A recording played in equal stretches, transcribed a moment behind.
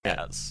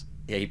has.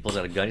 Yeah, he pulls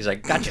out a gun. He's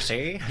like, "Gotcha,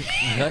 see?"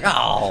 You're like,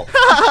 "Oh,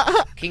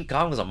 King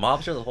Kong was a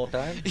mobster the whole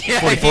time." Yeah,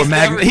 44 he's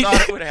never Magnum.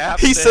 thought it would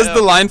happen He to says him.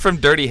 the line from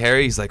Dirty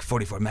Harry. He's like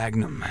 44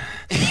 Magnum.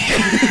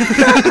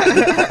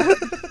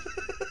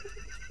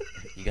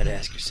 You gotta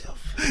ask yourself.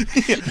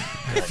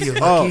 If you're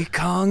lucky,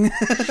 Kong.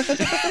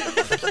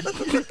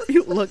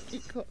 You lucky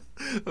Kong.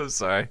 I'm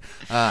sorry.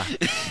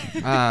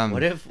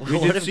 What if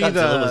did see Godzilla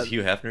the- was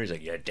Hugh Hefner? He's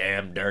like, "You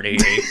damn dirty."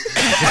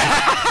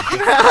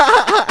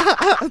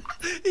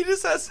 He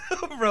just has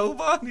a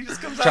robot and he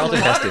just comes Charlton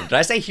out of the Heston. Did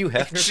I say Hugh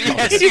Hefner?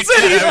 Yes, He you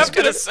said did. Hugh I was Hefner.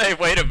 gonna say,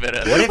 wait a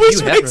minute. What if Which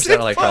Hugh Hefner makes sounded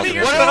it like Charlton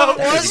funnier.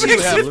 Heston? What Is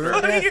makes Hugh it Hefner?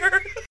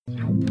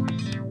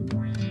 funnier?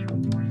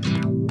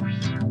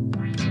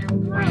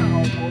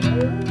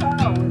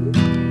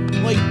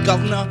 Wait,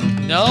 Governor,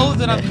 Know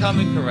that I'm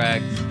coming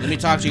correct. let me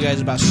talk to you guys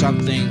about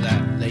something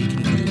that you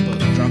can do both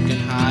drunk and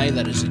high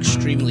that is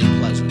extremely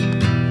pleasant.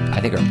 I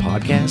think our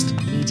podcast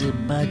needs a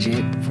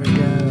budget for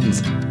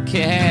guns.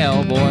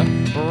 Hell, boy.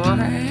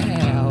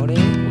 Howdy.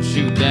 Well,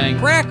 shoot, dang.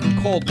 Crack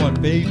a cold one,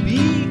 baby.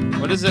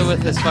 What is it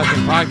with this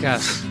fucking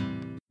podcast?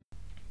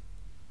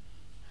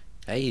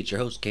 Hey, it's your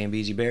host,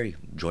 KMBZ Barry.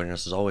 Joining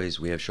us as always,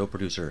 we have show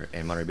producer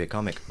and Monterey Bay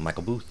comic,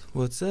 Michael Booth.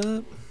 What's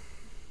up?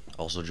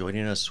 Also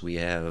joining us, we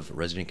have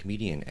resident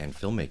comedian and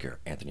filmmaker,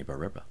 Anthony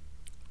Barrera.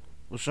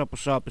 What's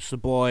up, it's the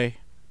boy.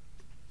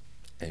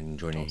 And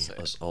joining Don't say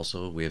us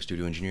also, we have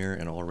studio engineer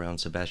and all-around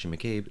Sebastian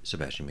McCabe.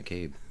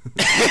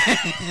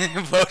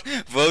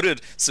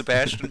 Voted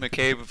Sebastian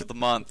McCabe of the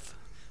month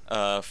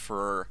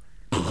for.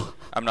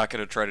 I'm not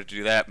gonna try to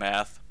do that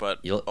math, but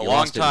You a long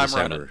lost it in time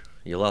December. running.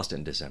 You lost it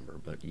in December,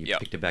 but you Yep.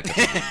 picked it back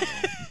up.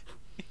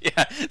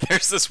 Yeah,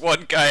 there's this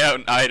one guy out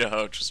in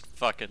Idaho just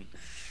fucking.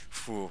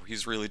 Whew,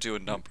 he's really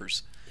doing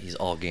numbers. He's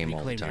all game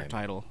all the Reclaim your time.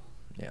 title.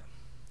 Yeah.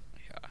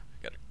 Yeah,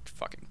 gotta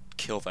fucking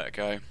kill that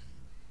guy.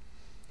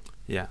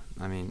 Yeah,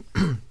 I mean,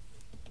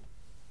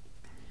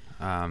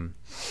 and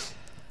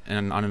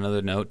on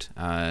another note,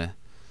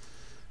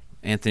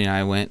 Anthony and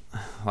I went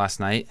last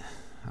night.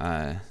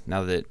 Now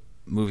that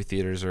movie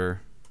theaters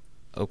are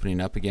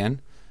opening up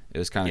again, it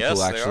was kind of Yes,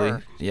 cool, they actually.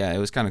 are. Yeah, it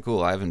was kind of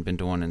cool. I haven't been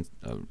to one in,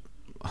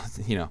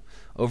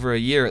 over a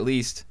year at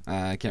least.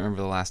 I can't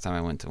remember the last time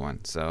I went to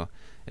one, so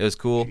it was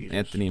cool. Jesus,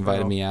 Anthony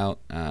invited bro. me out,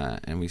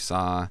 and we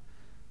saw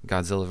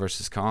Godzilla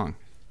vs. Kong,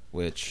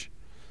 which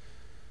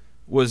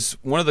was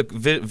one of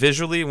the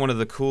visually one of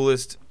the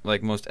coolest,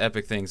 like, most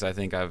epic things I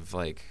think I've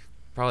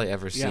probably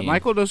ever Yeah, seen.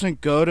 Michael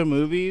doesn't go to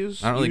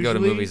movies. I don't really go to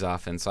usually, movies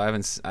often, so I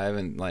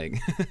haven't like.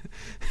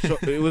 So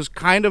it was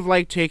kind of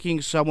like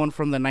taking someone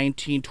from the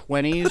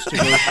 1920s to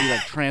go see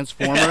like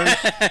Transformers.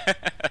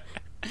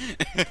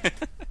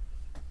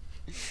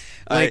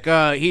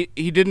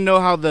 He didn't know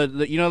how the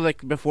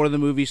like before the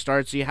movie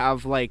starts you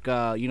have like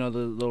the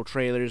little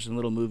trailers and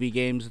little movie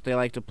games that they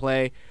like to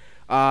play.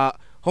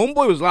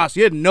 Homeboy was lost.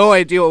 He had no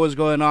idea what was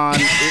going on.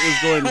 It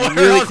was going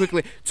really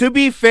quickly. To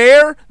be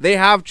fair, they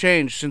have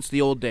changed since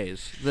the old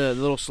days. The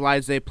little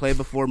slides they play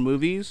before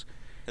movies.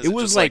 Is It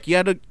was just like you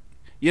had to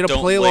don't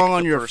play lick along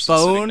on the your person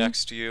sitting phone.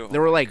 next to you. There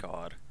Oh were my like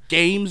God.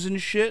 games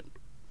and shit.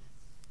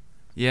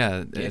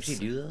 Yeah, Do you actually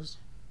do those?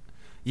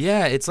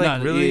 yeah, it's like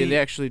No, really. they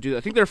actually do.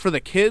 I think they're for the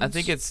kids. I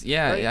think it's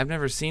right? I've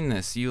never seen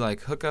this. You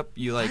hook up, What?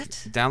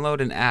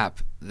 download an app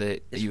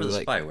that It's you for the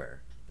like. spyware.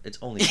 It's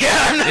only. Yeah,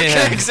 I'm not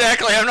Yeah. Gonna,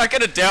 exactly. I'm not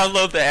gonna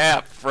download the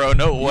app, bro.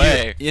 No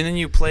way. And then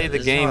you play the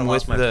This is how I game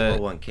lost with my the.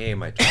 401k.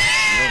 My trust.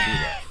 You don't do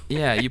that.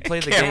 Yeah, you play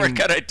the Camera game.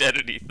 got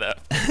identity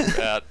theft.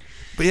 Bad.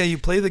 But yeah, you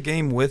play the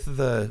game with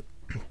the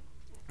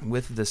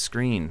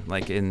screen. I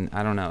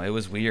don't know. It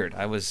was weird.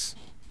 I've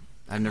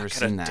never Gotta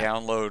seen that.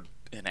 download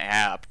an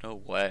app. No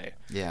way.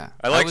 Yeah,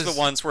 I liked the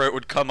ones where it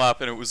would come up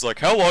and it was like,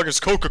 "How long has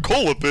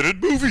Coca-Cola been in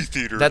movie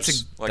theaters?"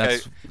 That's I what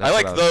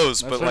like I was- those,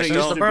 That's but what like it used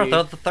don't. to be.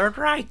 of the Third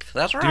Reich.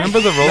 That's right. Do you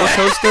remember the roller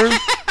coaster?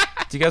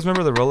 Do you guys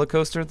remember the roller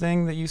coaster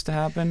thing that used to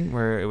happen,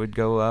 where it would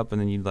go up and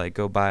then you'd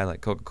go by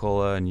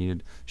Coca-Cola and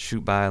you'd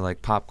shoot by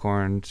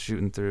popcorn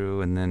shooting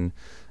through, and then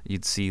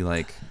you'd see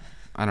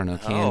I don't know,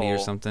 candy or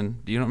No. something.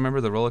 Do you don't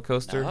remember the roller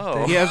coaster? No.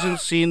 thing? He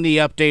hasn't seen the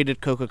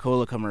updated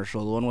Coca-Cola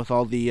commercial, the one with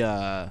all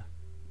the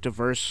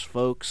diverse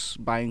folks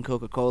buying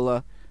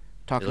Coca-Cola,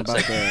 talking looks about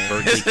like the,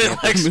 Berkeley Is it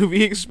campus. like- the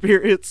movie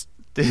experience.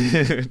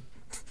 Dude.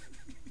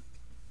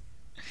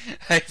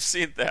 I've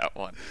seen that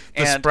one.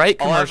 The And Sprite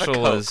I'll have a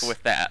commercial Coke was-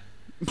 with that.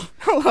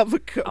 I'll have a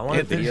Coke. I want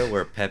a video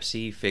where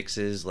Pepsi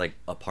fixes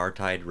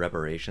apartheid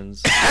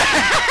reparations.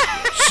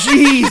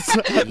 Jeez.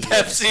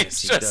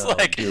 Pepsi's just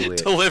do it.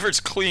 delivers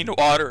clean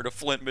water to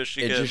Flint,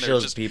 Michigan. It just They're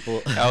shows just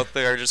people. out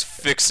there just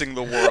fixing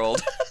the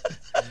world.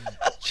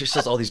 Just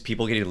shows all these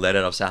people getting let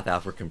out of South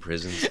African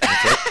prisons. And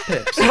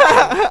it's like,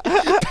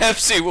 Pepsi.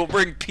 Pepsi will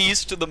bring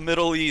peace to the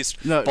Middle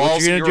East. No, what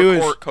Balls you're in gonna your do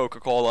is- court,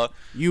 Coca-Cola.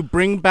 You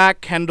bring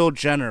back Kendall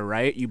Jenner,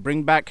 right? You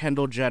bring back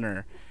Kendall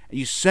Jenner.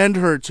 You send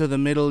her to the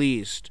Middle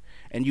East,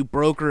 and you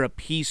broker a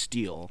peace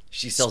deal.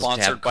 She sells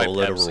Sponsored Tab by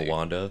Cola to Pepsi.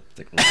 Rwanda.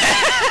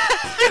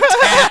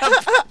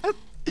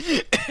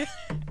 It's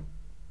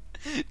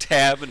like,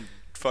 Tab and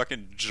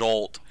fucking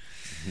Jolt.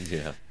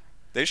 yeah.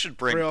 They should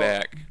bring Real-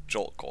 back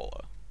Jolt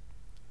Cola.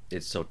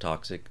 It's so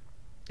toxic.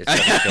 It's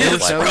got the They were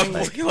shelf life selling-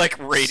 on it. Probably like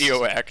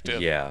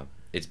radioactive. Yeah,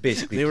 it's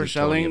basically They were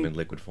plutonium selling- in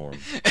liquid form.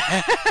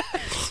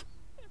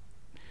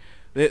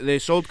 They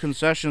sold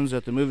concessions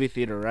at the movie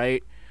theater,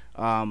 right?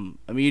 A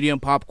medium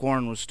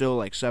popcorn was still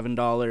like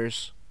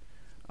 $7.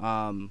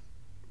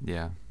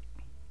 Yeah.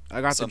 I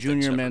got Some the things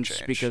Junior never Mints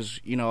change. because,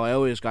 I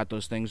always got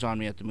those things on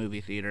me at the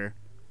movie theater.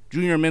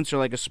 Junior Mints are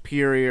like a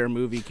superior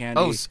movie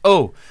candy.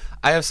 Oh,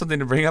 I have something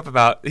to bring up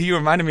about. He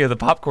reminded me of the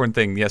popcorn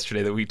thing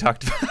yesterday that we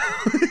talked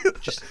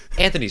about. Just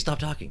Anthony, stop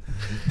talking.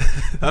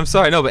 I'm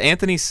sorry, no, but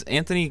Anthony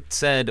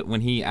said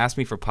when he asked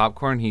me for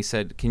popcorn, he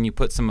said, "Can you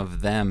put some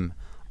of them?"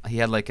 He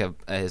had like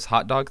his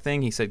hot dog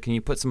thing. He said, "Can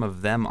you put some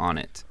of them on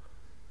it?"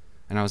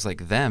 And I was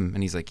like, "Them?"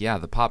 And he's like, "Yeah,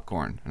 the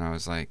popcorn." And I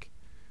was like,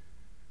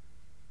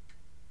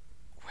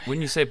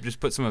 "Wouldn't you say just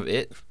put some of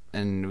it?"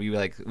 And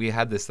we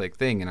had this like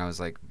thing, and I was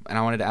like, and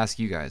I wanted to ask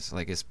you guys,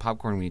 like, is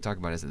popcorn when you talk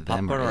about it, is it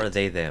them Popcorn or or are it?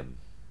 they them?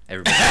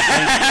 Everybody.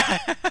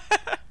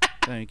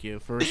 Thank you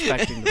for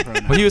respecting the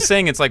pronoun. Well, he was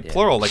saying it's like Yeah.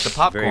 plural, like the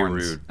Very popcorns,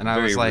 rude. and I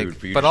Very was rude like,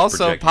 for you but to also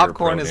project your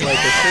popcorn is pronoun.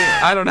 like a thing.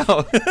 I don't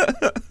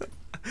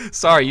know.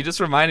 Sorry, you just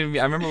reminded me.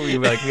 I remember we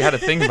had a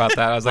thing about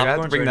that. I was like, I had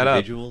to Popcorns bring are that up.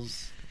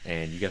 individuals,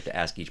 and you have to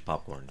ask each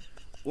popcorn.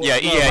 Well, Yeah,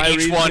 no, yeah. my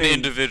Each one reasoning-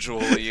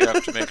 individually, you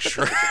have to make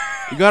sure.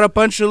 You got a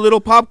bunch of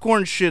little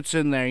popcorn shits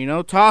in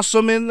there, toss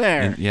them in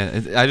there. And, yeah,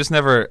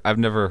 I've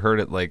never heard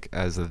it like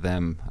as a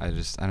them. I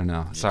don't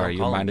know. Just Sorry, don't you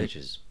call them reminded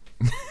bitches.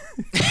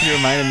 you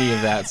reminded me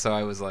of that, so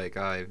I was like,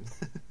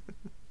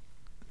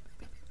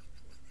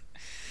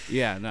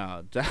 Yeah,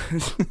 no.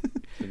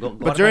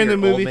 What during about the your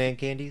movie- old man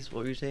candies,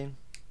 what were you saying?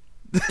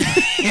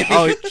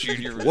 Oh,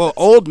 Junior well,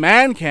 old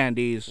man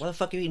candies. Why the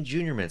fuck are you eating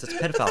Junior Mints?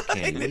 That's pedophile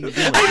candy. What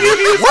are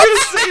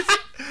you doing?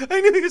 I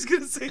knew he was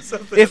gonna say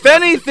something. If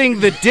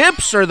anything, the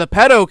dips are the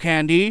pedo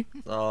candy.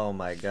 Oh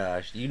my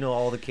gosh, you know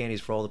all the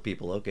candies for all the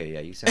people. Okay, yeah,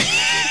 you sound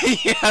really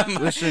good. Yeah,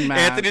 Listen, man.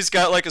 Anthony's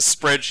got like a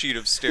spreadsheet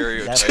of That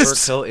stereotypes. fur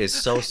coat is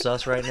so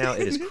sus right now.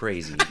 It is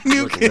crazy. I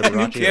knew Look,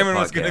 Liberace Cameron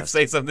was gonna podcast.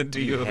 say something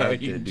to you You about had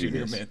to eating do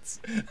Junior this. Mints.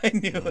 I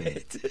knew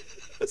it.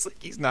 I was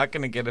like, he's not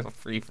gonna get a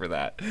free for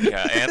that.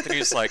 Yeah,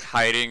 Anthony's like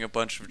hiding a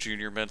bunch of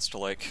Junior Mints to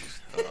like.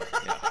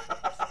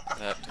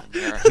 That in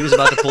there. He was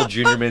about to pull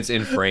Junior Mints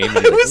in frame. And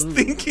I he was "Ooh."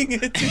 thinking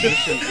it.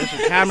 Listen,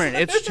 Cameron,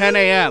 it's 10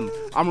 a.m.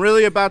 I'm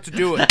really about to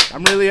do it.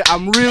 I'm really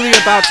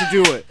about to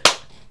do it.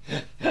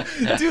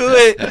 Do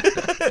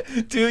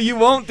it. You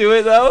won't do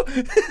it though.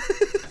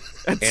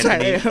 It's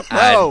 10 Anthony, a.m.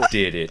 No. I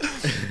did it.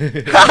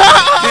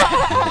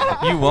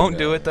 You won't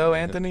do it though,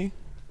 Anthony.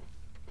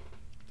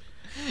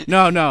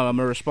 No, I'm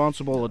a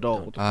responsible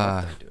adult.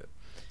 Uh, Do it.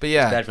 but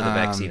yeah, Bad for the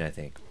vaccine, I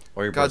think.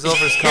 Or your Godzilla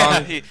birthday. vs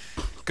Yeah,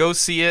 Kong. Go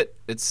see it.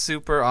 It's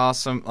super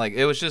awesome. Like,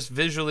 it was just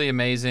visually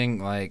amazing.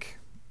 Like,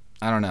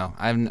 I don't know.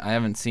 I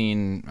haven't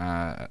seen.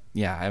 I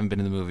haven't been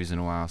to the movies in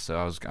a while, so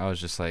I was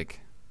just like.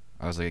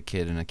 I was like a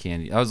kid in a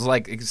candy. I was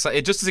like just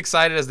as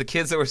excited as the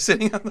kids that were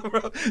sitting on the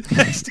road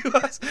next to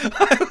us.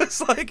 I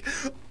was like,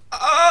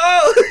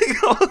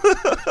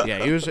 oh!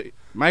 Yeah,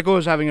 Michael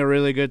was having a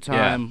really good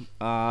time.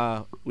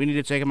 We need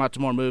to take him out to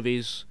more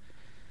movies.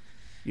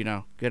 Get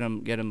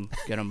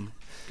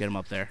him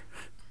up there.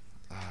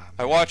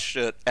 I watched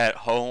it at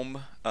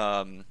home,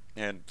 and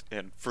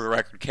for the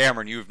record,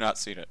 Cameron, you have not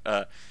seen it.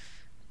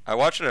 I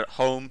watched it at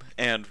home,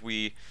 and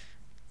we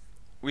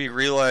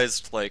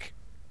realized like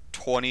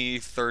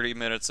 20-30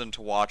 minutes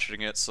into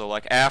watching it, so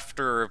like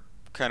after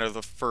kind of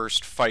the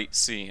first fight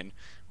scene,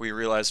 we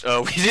realized,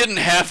 oh, we didn't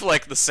have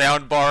like the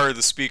sound bar or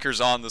the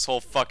speakers on this whole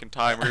fucking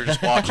time. We were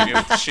just watching it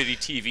with shitty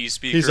TV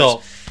speakers. He's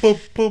all poop,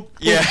 poop.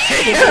 yeah,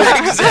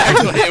 yeah,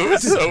 exactly. It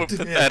was so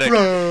pathetic.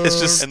 It's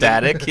just And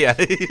then- static. Yeah.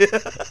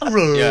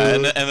 Yeah,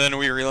 and then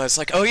we realized,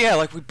 like, oh yeah,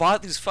 like we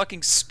bought these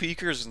fucking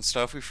speakers and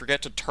stuff. We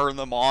forget to turn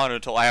them on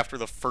until after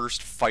the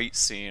first fight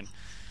scene.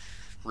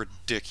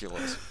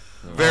 Ridiculous.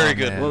 Very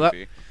good man. Well, that-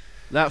 movie.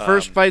 That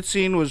first fight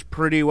scene was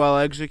pretty well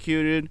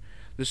executed.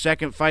 The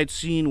second fight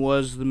scene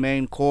was the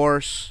main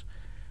course.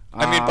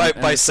 I mean, and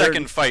by the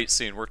second third- fight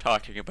scene, we're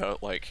talking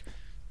about like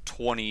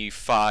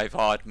 25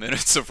 odd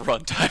minutes of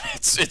runtime.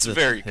 It's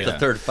very good. The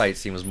third fight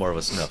scene was more of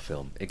a snuff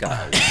film. It got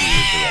weird. for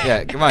that.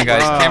 Yeah. Come on,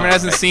 guys. Wow. Cameron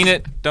hasn't seen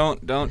it. Don't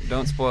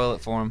spoil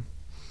it for him.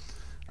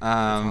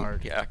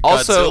 hard. Yeah,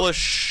 Also- Godzilla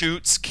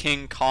shoots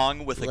King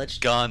Kong with a Let's-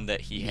 gun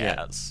that he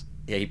Yeah. has.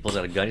 Yeah, he pulls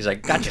out a gun. He's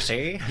like, "Gotcha,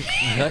 see?"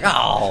 You're like,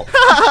 "Oh,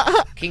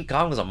 King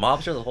Kong was a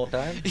mobster the whole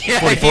time." Yeah,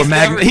 44 he's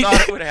never Magnum.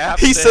 thought it would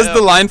happen He to says him.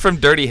 the line from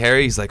Dirty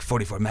Harry. He's like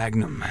 44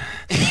 Magnum.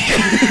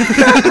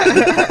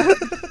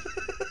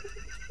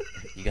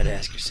 You gotta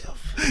ask yourself.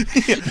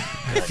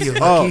 If you're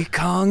Oh. lucky,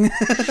 Kong.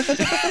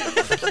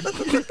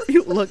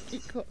 You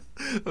lucky.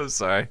 I'm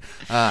sorry.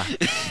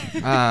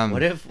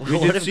 What if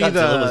did see Godzilla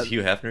the- was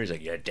Hugh Hefner? He's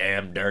like, "You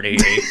damn dirty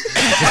ape."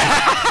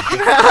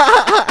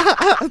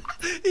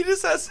 He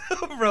just has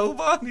a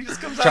robot and he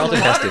just comes Charlton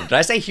Heston. Did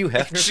I say Hugh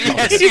Hefner?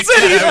 Yes, He you said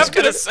did. he I was Hefner.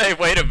 gonna say,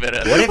 wait a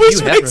minute. What if Which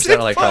Hugh Hefner makes it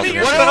sounded like Charlton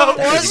funnier, Heston? though.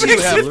 Because Which Hugh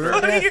makes it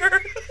Hefner-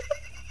 funnier.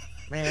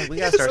 Man, we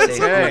gotta start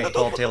saying Hey.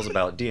 tall tales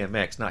about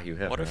DMX, not Hugh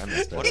Hefner. What if- I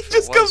messed up. what He if-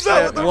 just was comes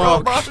out with a Well,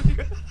 robot.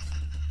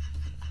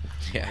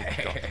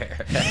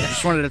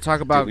 Just wanted to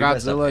talk about Dude, we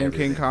messed up Godzilla and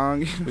King everything.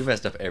 Kong. We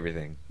messed up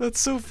everything. That's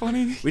so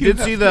funny. We did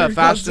see the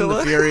Fast and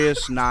the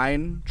Furious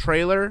 9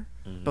 trailer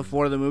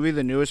before the movie,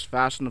 the newest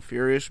Fast and the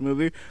Furious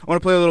movie. I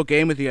want to play a little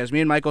game with you guys. Me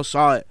and Michael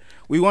saw it.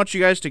 We want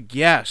you guys to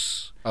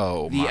guess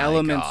the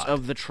elements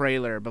of the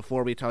trailer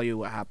before we tell you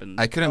what happened.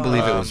 I couldn't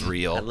believe it was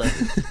real. I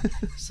love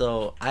it.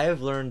 So I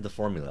have learned the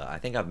formula. I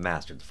think I've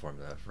mastered the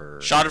formula for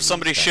Shot of these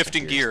somebody Fast and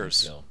shifting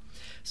Furious gears. things.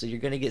 So you're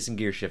gonna get some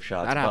gear shift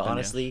shots, That but happened,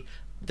 honestly,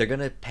 they're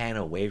gonna pan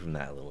away from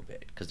that a little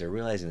bit because they're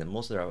realizing that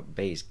most of their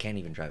base can't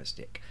even drive a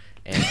stick.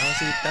 And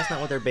honestly, that's not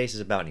what their base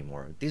is about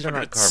anymore. These are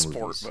not It's car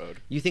sport movies. mode.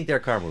 You think they're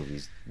car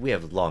movies? We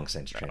have long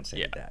since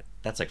transcended yeah. that.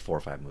 That's like 4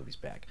 or 5 movies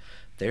back.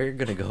 They're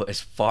gonna go as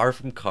far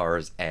from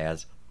cars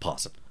as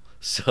possible.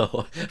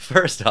 So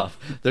first off,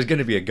 there's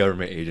gonna be a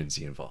government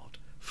agency involved.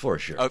 For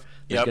sure. There's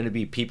yep. going to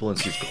be people in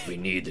suits going, we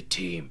need the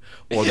team.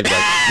 Or they're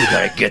like, you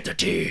got to get the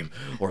team.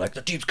 Or like,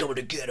 the team's coming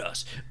to get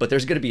us. But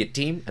there's going to be a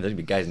team, and there's going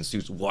to be guys in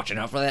suits watching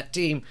out for that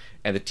team.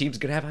 And the team's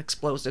going to have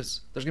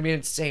explosives. There's going to be an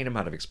insane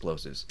amount of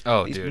explosives.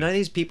 Oh, dude. None of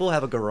these people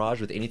have a garage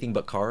with anything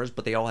but cars,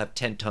 but they all have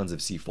 10 tons of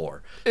C4. So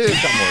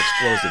they've got more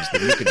explosives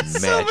than you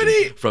can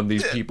imagine from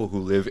these people who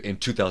live in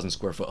 2,000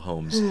 square foot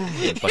homes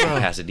in fucking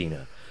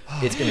Pasadena.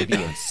 It's gonna be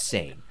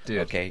insane, Dude.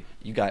 Okay,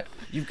 you're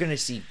gonna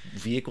see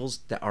vehicles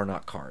that are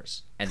not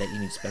cars, and that you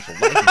need special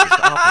licenses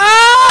to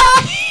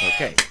operate.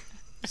 Okay,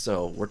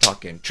 so we're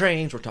talking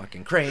trains, we're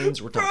talking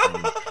cranes, we're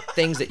talking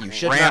things that you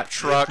should Ramp not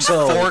trucks,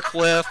 go.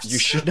 forklifts. You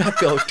should not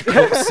go to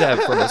Coke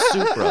 7 from a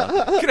Supra.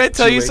 Can I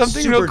tell to you a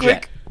something real Superjet.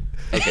 quick?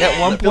 Okay, At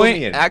one fill me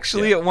point, in.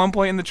 actually, Yeah. at one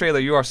point in the trailer,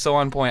 you are so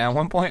on point. At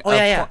one point, Oh,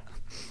 yeah.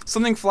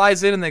 something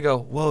flies in and they go,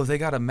 "Whoa, they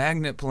got a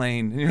magnet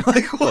plane," and you're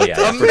like, "What?" Oh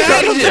yeah, the for sure.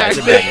 fuck? Yeah, it's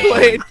a magnet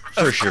plane.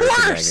 For sure, it's a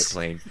magnet course.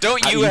 plane.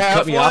 Don't you cut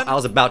have me off. one? I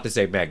was about to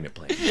say magnet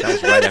plane. That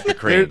was right after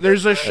crane.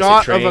 There's a That's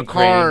shot train, of a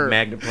car. crane,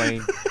 magnet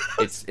plane.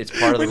 It's part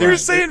of the When you were ride.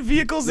 saying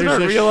vehicles that There's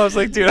aren't a real, I was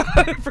like, dude,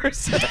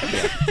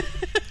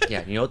 100%.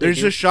 Yeah, you know what they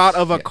There's do? a shot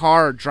of a Yeah.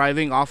 car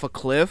driving off a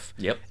cliff.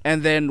 Yep.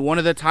 And then one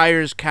of the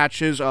tires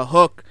catches a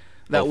hook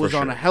that Oh, for was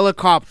on sure. a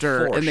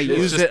helicopter, For and they sure.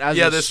 use Just- it as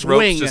yeah, a this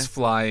swing. rope's just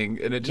flying,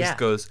 and it just Yeah,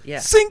 goes, yeah.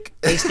 sink.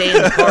 They stay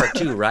in the car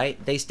too,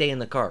 right? They stay in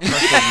the car. Car's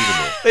still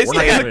usable. They We're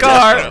stay not in the gonna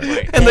car, do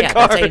that. in the Yeah, that's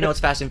how car. you know it's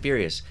Fast and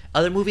Furious.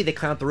 Other movie, they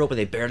climb up the rope and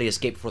they barely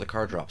escape before the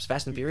car drops.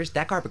 Fast and Furious,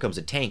 that car becomes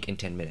a tank in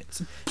 10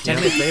 minutes. 10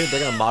 minutes later,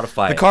 they're gonna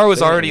modify The it. car was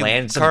They're gonna already-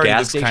 land some car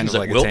gas looks kind stations of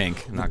like a "Well,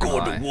 tank, I'm not we're gonna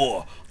going to lie."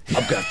 war.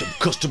 I'm gonna have to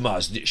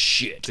customize this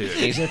shit. Dude. And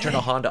he's gonna turn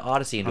a Honda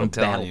Odyssey into I'm a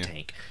battle telling you.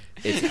 tank.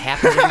 It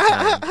happens every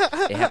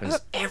time. It happens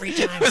every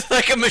time. With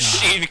like a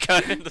machine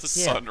gun in the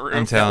Yeah. sunroof.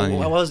 I'm telling you.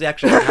 What was the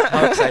actual?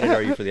 How excited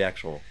are you for the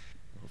actual?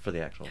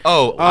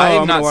 Oh, I'm I'm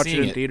gonna not watch it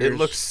seeing in it. theaters. It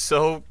looks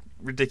so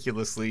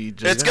ridiculously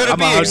just. It's gonna I'm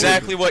be 100.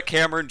 exactly what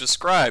Cameron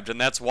described, and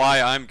that's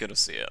why I'm gonna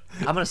see it.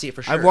 I'm gonna see it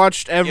for sure. I've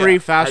watched every Yeah,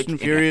 Fast I and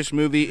can't. Furious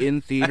movie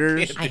in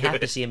theaters. I have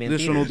to see him in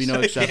This theaters. one will be no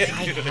exception.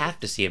 I have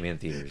to see him in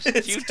theaters.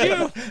 You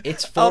do.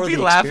 It's for I'll be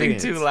the laughing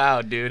experience. too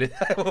loud, dude.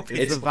 I won't be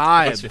It's the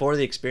vibe. It's for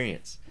the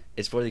experience.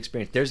 It's for the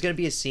experience. There's gonna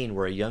be a scene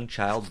where a young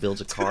child builds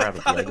a car out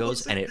of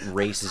Legos and it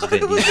races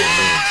Vin Diesel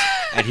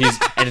and wins.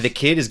 And the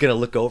kid is gonna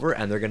look over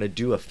and they're gonna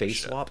do a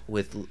face swap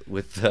with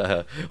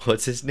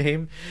what's his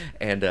name,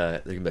 and they're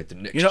gonna be like the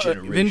next You know,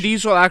 generation. Vin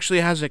Diesel actually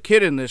has a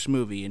kid in this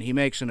movie, and he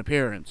makes an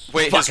appearance.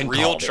 Wait, his Fucking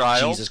real called it.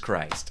 child? Jesus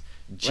Christ.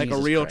 Like a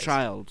Jesus real Christ.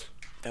 child.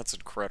 That's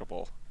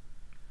incredible.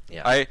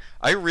 Yeah.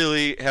 I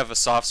really have a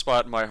soft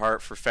spot in my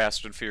heart for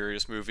Fast and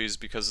Furious movies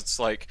because it's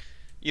like,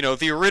 you know,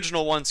 the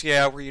original ones,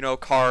 yeah, were, you know,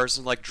 cars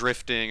and like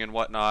drifting and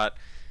whatnot.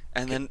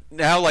 And then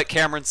now, like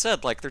Cameron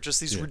said, like they're just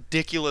these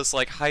ridiculous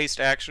like heist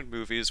action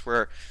movies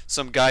where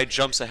some guy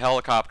jumps a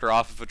helicopter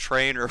off of a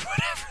train or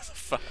whatever the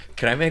fuck.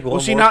 Can I make one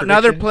Well, see, more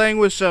now they're prediction?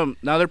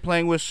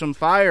 playing with some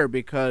fire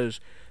because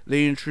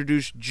they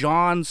introduced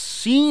John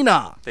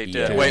Cena They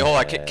did. Yeah. Wait, hold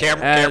on.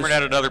 Cameron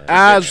had another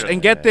as prediction.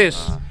 and get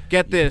this,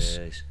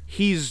 Yes.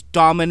 he's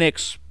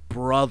Dominic's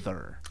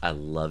brother. I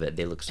love it.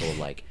 They look so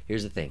alike.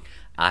 Here's the thing.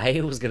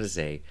 I was going to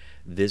say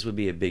this would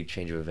be a big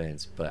change of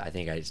events, but I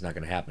think it's not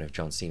going to happen if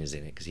John Cena's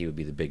in it because he would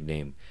be the big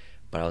name.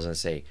 But I was going to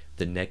say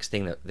the next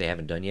thing that they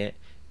haven't done yet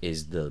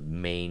is the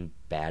main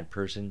bad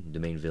person, the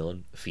main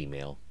villain,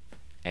 female.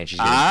 And she's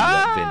going to beat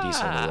up Vin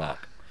Diesel on the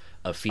Rock.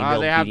 A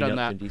female they have beating done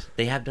up that. Vin Diesel.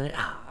 They have done it?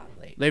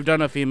 Late. They've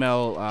done a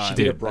female She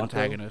beat up Rock, though?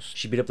 antagonist.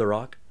 She beat up The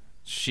Rock?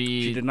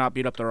 She did not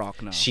beat up the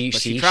Rock. No, She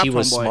But she trapped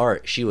was Homeboy.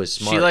 smart. She was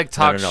smart. like,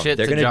 talked shit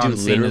They're to gonna John do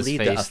Cena's literally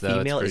face, a though. It's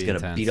female is pretty gonna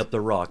intense. beat up the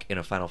Rock in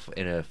a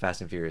Fast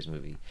and Furious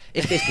movie.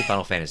 It's basically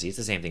Final Fantasy. It's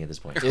the same thing at this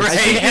point. Right? I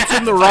think it's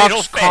in the Final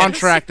Rock's Fantasy.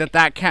 contract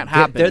that can't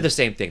happen. They're the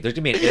same thing. There's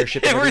gonna be an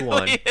airship in It every really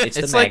one. is. It's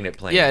It's the like- magnet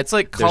plane. yeah, it's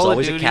like There's Call of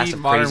always a Duty, cast of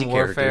Modern crazy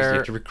characters you Warfare.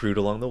 have to recruit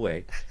along the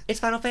way. It's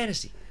Final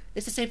Fantasy.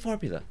 It's the same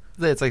formula.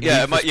 It's like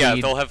Yeah, Need for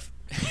Speed, they'll have.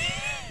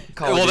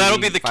 Call of well, that'll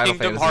Duty, be the Final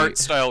Kingdom Fantasy.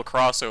 Hearts style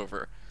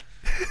crossover.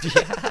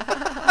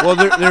 Well,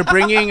 they're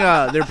bringing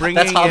Hobbs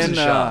and in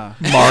Shaw.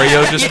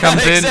 Mario just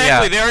comes in.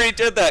 Exactly. They Yeah, already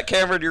did that,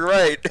 Cameron. You're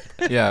right.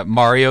 yeah.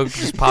 Mario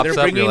just pops they're up.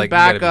 You're bringing like,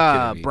 back you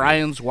gotta be kidding me.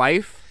 Brian's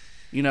wife.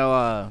 You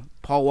know,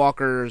 Paul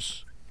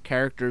Walker's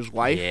character's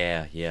wife.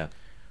 Yeah, yeah.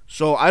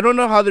 So I don't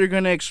know how they're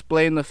going to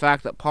explain the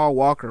fact that Paul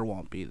Walker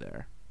won't be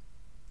there.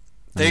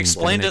 They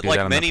explained it do that like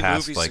in the many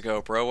past, movies like-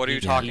 ago, bro. What are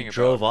you He talking about?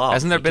 drove off.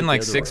 Hasn't there He been took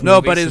like the other 6 one. No,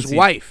 movies but his since he-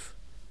 wife.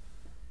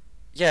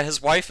 Yeah,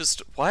 his wife is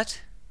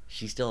what?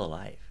 She's still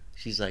alive.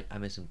 She's like, I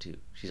miss him too.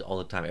 She's all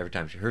the time, every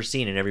time. Her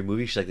scene in every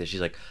movie, she's like this.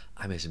 She's like,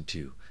 I miss him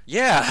too.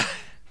 Yeah.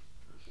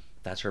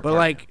 That's her. But partner.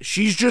 like,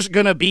 she's just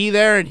going to be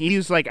there and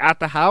he's like at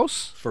the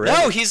house? Forever.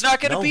 No, he's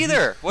not going to No, be he's-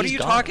 there. What are he's you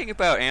gone. talking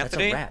about, That's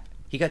Anthony? a wrap.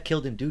 He got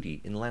killed in Duty,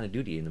 in the Line of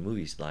Duty, in the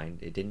movies line,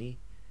 didn't he?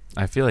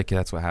 I feel like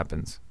that's what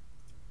happens.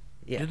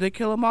 Yeah. Did they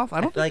kill him off?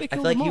 I don't feel think like, they I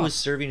killed feel like him he off. was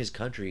serving his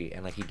country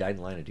and like he died in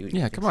the Line of Duty.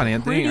 Yeah, come on,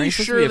 Anthony. Are Pretty you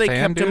supposed sure to be they a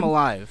fan, kept dude? him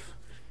alive.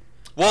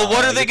 Well, what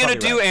are you're they going to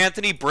probably do, right.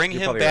 Anthony? Bring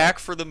You're him probably back right.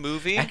 for the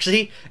movie?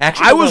 Actually, I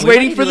hold was on, we might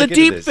waiting need for to the look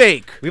into deep this.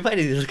 fake. We might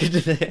need to look into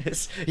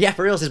this. Yeah,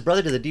 for real, his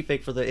brother did the deep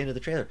fake for the end of the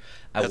trailer.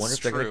 I That's wonder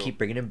if they're going true. to keep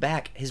bringing him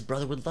back. His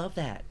brother would love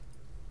that.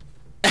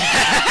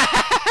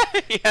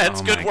 Yeah,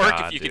 it's Oh good my work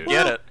God, if you dude. could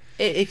get it.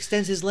 It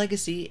extends his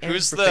legacy, and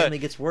Who's the the- family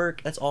gets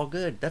work. That's all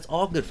good. That's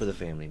all good for the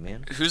family,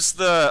 man. Who's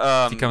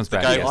the He comes the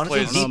back, guy yeah. who Honestly,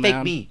 plays? know, deep fake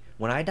man. me.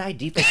 When I die,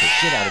 deep fake the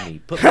shit out of me.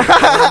 Put me on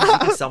condoms, you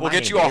can sell We'll my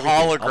get name you a to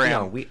everything.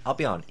 hologram. I'll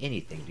be on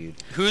anything, dude.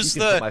 Who's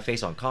you can the- put my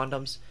face on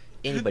condoms?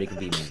 Anybody can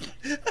be me.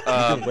 You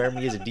can wear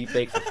me as a deep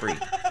fake for free.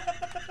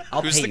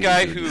 I'll Who's pay the you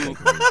guy to do a who deep fake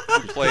for me.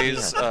 who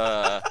plays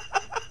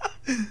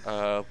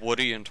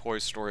Woody in Toy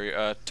Story?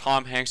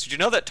 Tom Hanks. Did you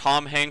know that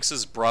Tom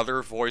Hanks's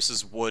brother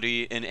voices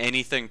Woody in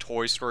anything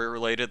Toy Story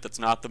related that's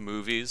not the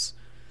movies?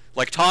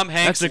 Like Tom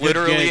Hanks That's a good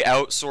literally gig.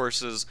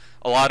 outsources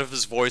a lot of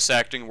his voice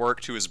acting work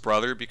to his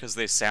brother because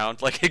they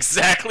sound like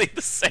exactly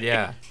the same.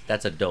 Yeah.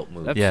 That's a dope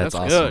move. That's, Yeah, that's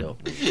it's good. awesome.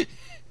 Dope move.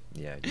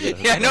 Yeah. you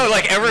gotta Yeah, hook no, up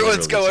like, with everyone's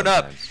literally going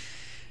up. sometimes.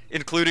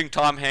 Including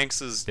Tom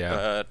Hanks's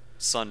Yeah.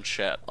 son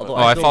Chet. Although Oh,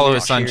 I feel follow weird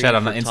his son cheering Chet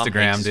on for the Tom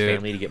Instagram, Hanks' dude.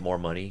 family to get more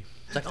money.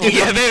 It's like,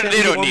 Yeah, Tom they Hanks'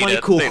 family don't more need money.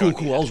 it. Cool, They cool, don't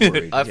cool. I was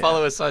worried. I Yeah.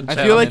 follow his son. I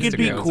Chet feel on like it'd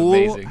be Instagram. It's cool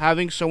amazing.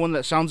 having someone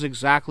that sounds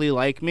exactly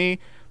like me,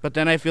 but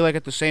then I feel like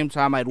at the same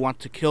time I'd want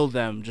to kill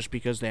them just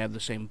because they have the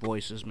same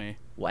voice as me.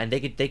 Well, and they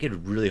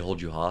could really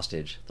hold you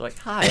hostage. They're like,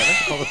 "Hi, I'd like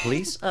to call the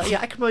police. Yeah,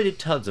 I committed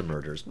tons of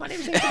murders. My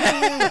name's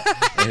Anthony."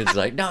 And it's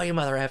like, "No, you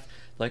mother f."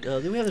 Like,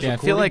 do we have this Yeah, I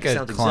feel recording like that a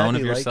sounds clone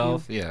exactly of like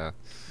yourself. Yeah,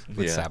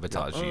 would Yeah.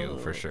 sabotage you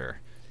for sure.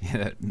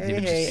 Yeah, you Hey,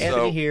 would hey, just-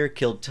 Anthony So- here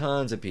killed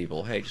tons of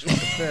people. Hey, just want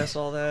to confess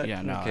all that.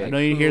 Yeah, no, Okay, I know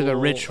you hear the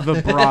cool. rich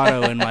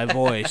vibrato in my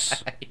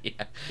voice. Yeah.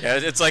 Yeah,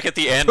 it's like at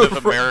the end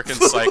of American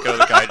Psycho,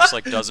 the guy just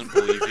like doesn't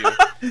believe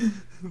you.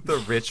 the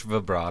rich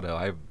vibrato.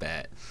 I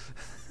bet.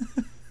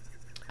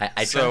 I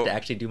try So- not to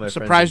actually do my friends'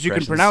 Surprised you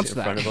can impressions pronounce in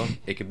that. front of them.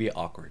 It can be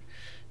awkward.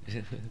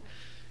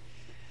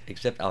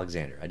 Except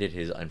Alexander. I did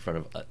his in front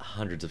of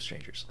hundreds of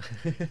strangers.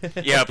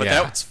 Yeah, but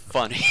Yeah. that's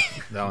funny.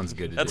 That one's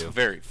good to That's do.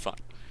 very fun.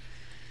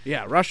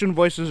 Yeah, Russian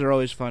voices are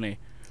always funny.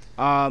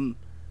 He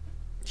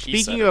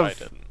Speaking said it, I of-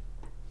 didn't.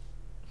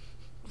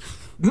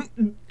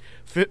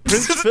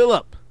 Prince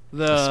Philip,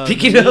 the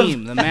Speaking of-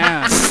 meme, the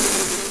man.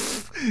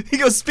 He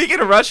goes, speaking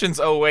of Russians.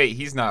 Oh wait,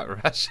 he's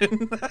not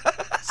Russian.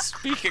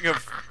 Speaking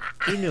of,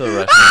 He knew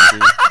a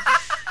Russian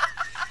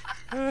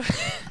too.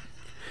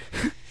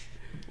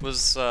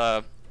 was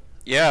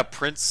yeah,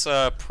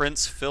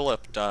 Prince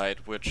Philip died.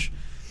 Which,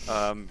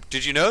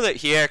 did you know that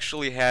he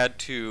actually had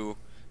to?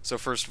 So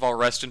first of all,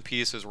 rest in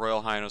peace, His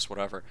Royal Highness,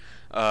 whatever.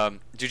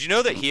 Did you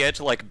know that he had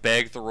to like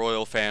beg the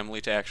royal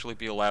family to actually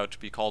be allowed to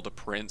be called a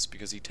prince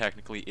because he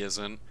technically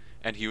isn't,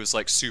 and he was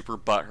like super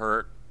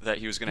butthurt that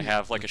he was gonna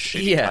have like a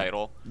shitty Yeah.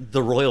 title.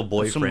 The royal some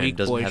boyfriend weak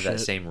doesn't boy have that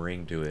shit. same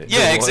ring to it.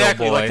 Yeah, royal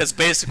exactly. boy. Like that's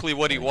basically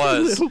what he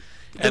was. The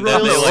And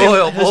then they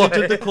royal like, has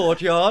entered the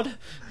courtyard.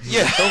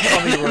 yeah, Don't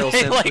call me royal they,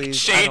 sim, like,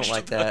 please. I don't changed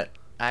like the- that.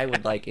 I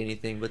would like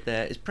anything but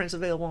that. Is Prince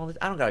available on this?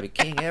 I don't gotta be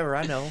king ever.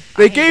 I know. I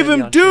They ain't gave gonna be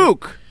him on shit.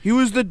 Duke. He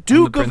was the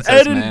Duke of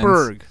princess man's.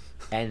 Edinburgh.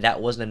 And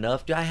that wasn't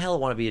enough. Dude, I hella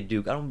want to be a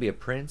duke. I don't want to be a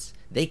prince.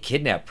 They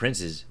kidnap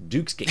princes.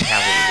 Dukes get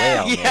cavalry way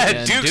out. Yeah, man.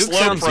 Yeah, Duke's Duke low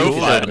sounds cool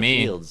profile. to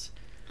me. Fields.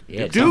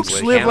 Yeah, Dukes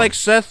Duke's live count. like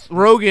Seth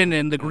Rogen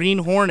in The Green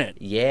Hornet.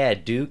 Yeah,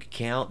 Duke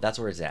count. That's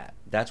where it's at.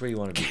 That's where you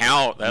want to be.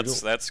 Count. You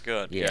That's don't-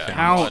 good. Yeah. Yeah.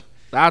 Count.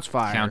 That's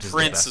fire. Count is the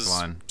Prince best is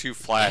one. too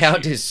flashy.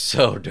 Count is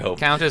so dope.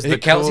 Count is And the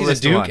Count sees a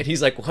coolest Duke one. and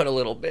he's like, "What a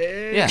little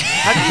bitch." Yeah.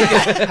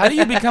 How do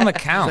you become a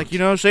count? Like, you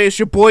know what I'm saying? It's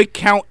your boy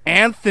Count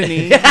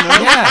Anthony. You know?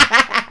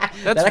 yeah.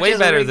 That's That actually way has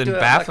a better ring than to it,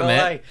 I'm not gonna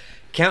Baphomet. lie.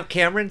 Count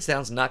Cameron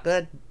sounds not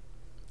good.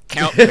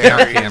 Count Count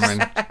Barry. Cameron.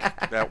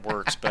 That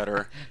works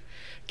better.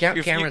 Count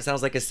If Cameron you-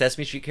 sounds like a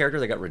Sesame Street character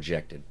that got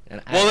rejected.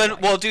 And I Well don't then,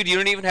 like well, it. dude, you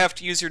don't even have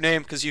to use your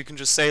name because you can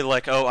just say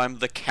like, "Oh, I'm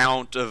the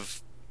Count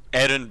of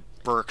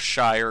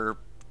Edinburghshire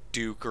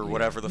Duke" or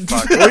whatever the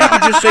fuck. Or you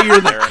could just say you're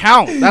the There.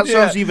 Count. That Yeah.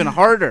 sounds even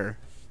harder.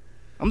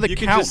 I'm the You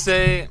can Count. just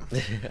say,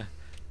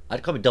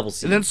 I'd call me Double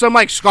C. And then some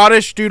like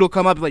Scottish dude will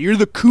come up and be like, "You're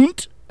the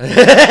Coont."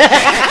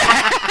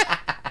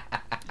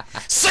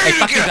 Say it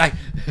Fuck you, again.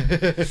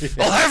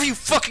 guy. I'll have you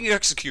fucking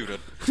executed.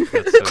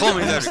 that's so Call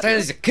me funny. that. Stand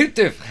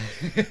executive.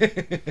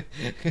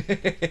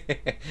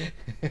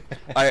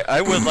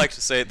 I would like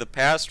to say the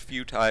past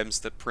few times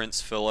that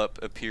Prince Philip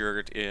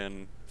appeared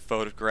in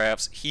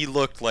photographs, he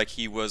looked like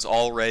he was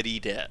already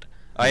dead.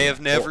 I have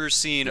never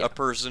seen a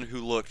person who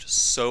looked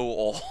so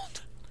old.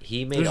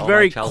 He made His all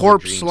very my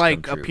childhood dreams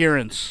corpse-like come true.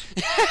 appearance.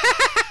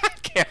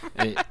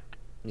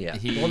 Yeah.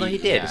 He- Well, no, he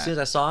did. yeah. As soon as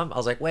I saw him, I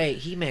was like, wait,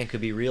 He-Man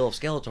could be real if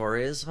Skeletor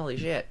is. Holy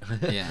shit.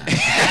 Yeah.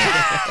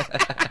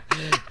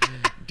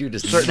 Dude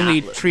is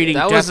Certainly not look treating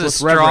That death was a with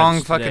strong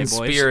reverence fucking today,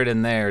 boys. spirit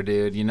in there,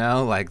 dude. You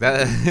know, like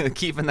that,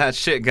 keeping that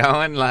shit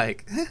going.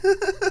 Like,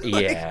 good.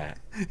 Yeah.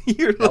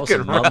 you're That was looking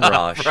some Mum Ra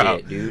rough, bro.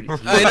 shit, dude.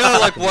 I know,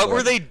 like, what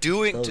were they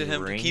doing Those to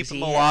him to rings keep him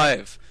he had.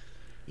 alive?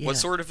 Yeah. What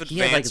sort of He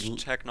had, like,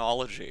 advanced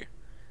technology?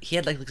 He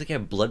had looks like he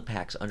had blood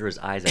packs under his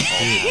eyes at all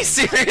times.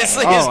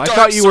 Seriously, Oh, his I dark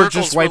thought you were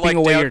circles just wiping like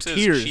away down your to his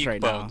tears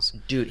right now. cheekbones.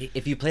 Dude,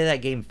 if you play that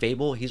game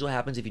Fable, here's what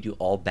happens if you do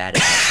all bad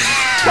actions.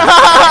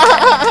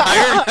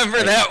 I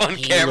remember that one,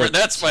 He Cameron. looked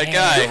That's my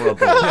guy. terrible.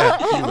 He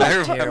I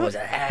looked remember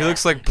terrible. He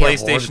looks like He had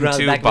horns PlayStation growing out the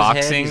 2 back of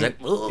his head. boxing. He's like,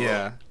 "Ugh."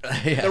 Yeah.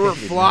 Yeah. There were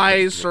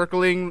flies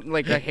circling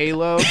like a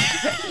halo.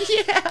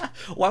 Yeah.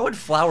 Why would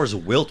flowers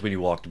wilt when you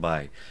walked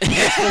by?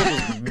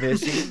 That was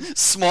missing.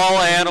 Small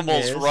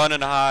animals Yes. run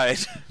and hide.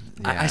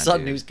 I Yeah, saw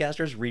dude.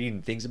 newscasters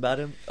reading things about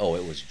him. Oh,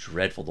 it was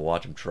dreadful to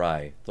watch him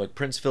try. Like,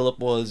 Prince Philip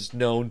was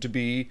known to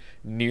be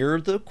near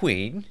the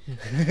Queen.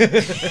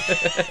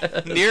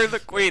 Near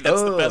the queen.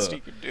 That's the best Ugh. he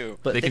could do.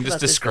 But They think can just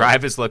about this,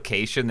 describe his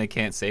location. They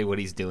can't say what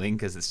he's doing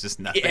because it's just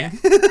nothing. Yeah.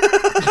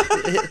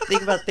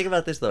 think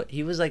about this though.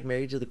 He was like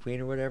married to the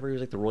Queen or whatever. He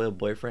was like the royal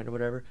boyfriend or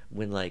whatever.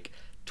 When like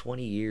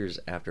 20 years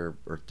after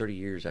or 30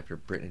 years after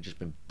Britain had just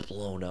been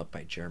blown up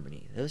by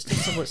Germany, it was still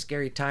a somewhat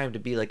scary time to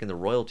be like in the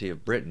royalty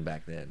of Britain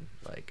back then.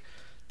 Like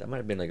that might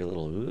have been like a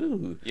little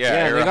ooh.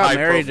 Yeah, you're they a got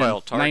married in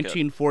high-profile target.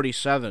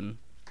 1947.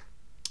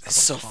 That's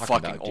so talking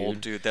fucking about, old,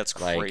 dude. dude. That's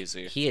Like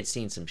crazy. he had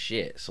seen some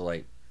shit, so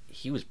like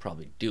he was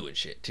probably doing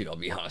shit too. I'll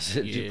be honest.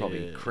 Dude,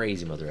 probably Yeah.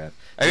 crazy mother f.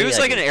 I mean, he was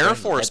like an his Air friends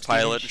Force Epstein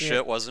and pilot and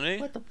shit, wasn't he?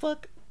 What the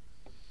fuck?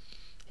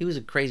 He was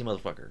a crazy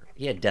motherfucker.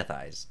 He had death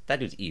eyes. That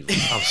dude's evil.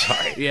 I'm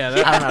sorry. Yeah, I don't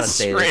know how to that's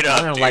say straight this. I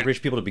up, don't like dude.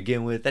 rich people to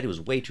begin with. That dude was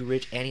way too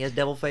rich, and he has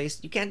devil face.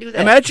 You can't do that.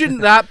 Imagine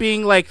that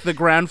being like the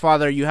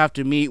grandfather you have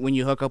to meet when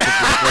you hook up with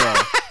this girl.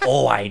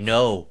 Oh, I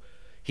know.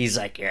 He's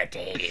like, you're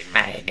dating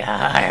my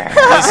daughter.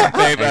 Listen,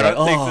 babe, I You're don't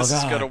like, think "Oh, this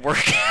is God." gonna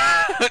work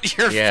out.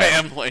 Your Yeah.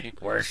 family.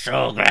 We're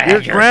so glad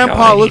Your you're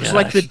grandpa joining looks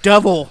like the us.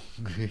 devil.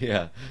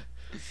 Yeah.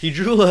 He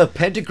drew a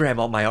pentagram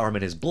on my arm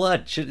in his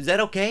blood. Is that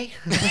okay?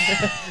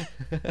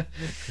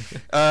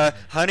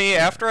 Honey,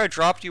 after I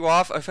dropped you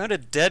off, I found a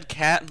dead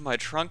cat in my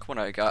trunk when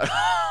I got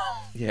home.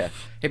 Yeah.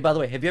 Hey, by the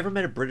way, have you ever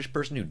met a British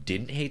person who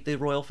didn't hate the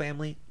royal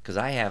family? Because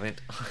I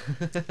haven't.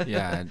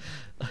 Yeah,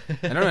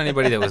 I don't know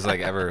anybody that was like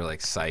ever like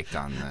psyched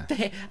on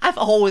the. I've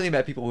always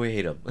met people who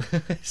hate him.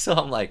 So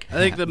I'm like, I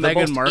think the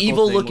Meghan Meghan Markle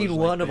evil-looking thing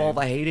was one like of all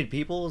big. the hated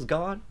people is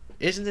gone.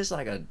 Isn't this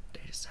like a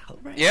day to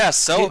celebrate? Yeah,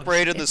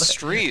 celebrate in the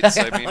streets.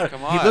 I mean,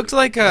 come on. He looked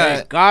like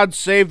Hey, God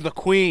save the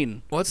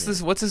Queen. what's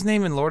this? What's his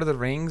name in Lord of the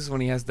Rings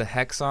when he has the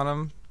hex on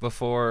him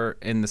before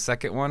in the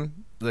second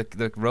one? The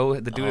dude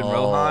in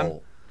Rohan.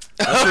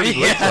 That's what he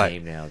looks His like.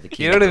 name now, the You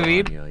King know what I of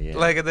mean? Ron, yeah.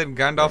 Like, and then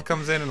Gandalf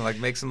comes in and like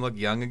makes him look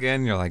young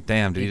again. You're like,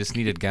 damn, dude, you just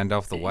needed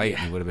Gandalf the White,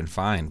 and he would have been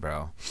fine,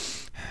 bro.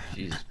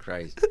 Jesus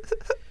Christ.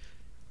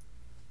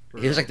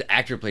 He was like the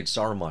actor who played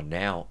Saruman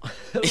now.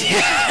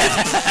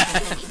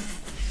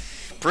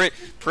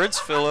 Prince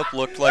Philip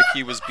looked like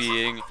he was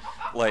being,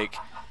 like,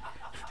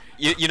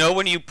 you know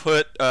when you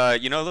put,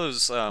 you know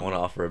those, I want to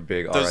offer a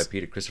big Those-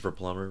 RIP to Christopher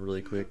Plummer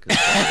really quick.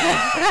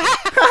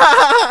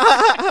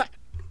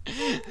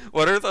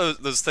 what are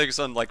those things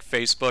on, like,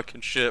 Facebook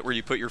and shit where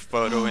you put your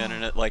photo in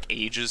and it, like,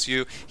 ages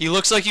you? He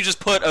looks like you just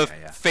put a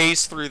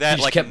face through that,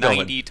 just like, kept going.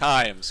 90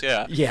 times,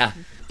 yeah. Yeah.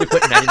 They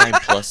put 99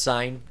 plus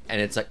sign, and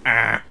it's like,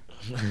 ah.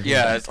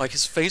 Yeah, it's like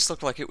his face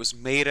looked like it was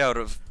made out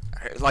of,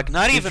 like,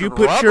 not If even you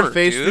put rubber, your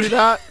face dude. through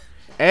that,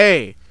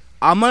 hey,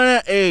 I'm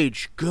gonna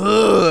age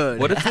good.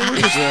 What if they were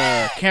just?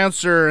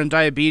 Cancer and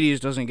diabetes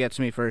doesn't get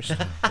to me first.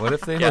 What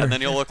if they Yeah, were? and then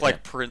you'll look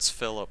like Prince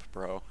Philip,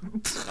 bro.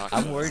 Not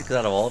I'm good. worried because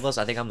out of all of us,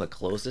 I think I'm the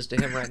closest to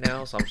him right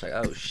now. So I'm just like,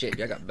 oh shit,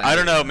 I got. I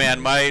don't know,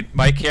 man. My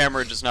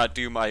camera does not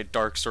do my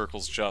dark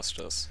circles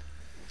justice.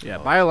 Yeah,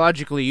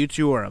 biologically, you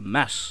two are a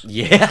mess.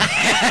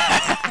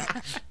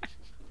 Yeah.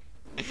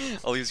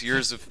 All these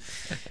years of,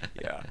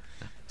 yeah,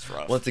 it's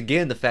rough. Once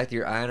again, the fact that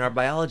you're eyeing our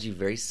biology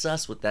very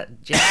sus with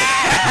that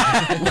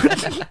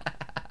jacket.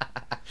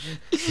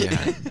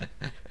 Yeah.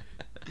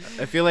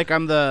 I feel like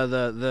I'm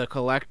the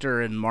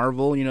collector in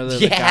Marvel. You know, the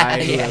Yeah,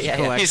 guy who yeah.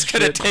 collects He's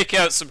gonna shit. take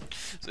out some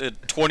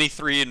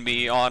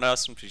 23andMe on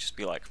us and just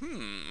be like,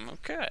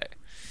 okay.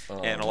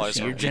 Analyze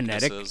our your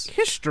genetic weaknesses.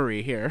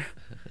 history here.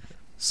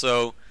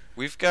 So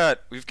we've got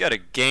a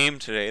game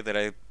today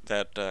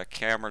that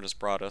Cameron has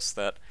brought us.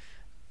 That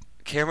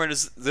Cameron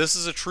this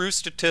is a true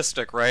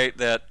statistic, right?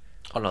 That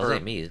Oh no, it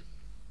ain't me.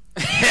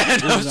 no,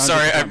 I'm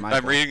sorry, 100% I'm my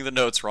fault. reading the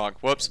notes wrong.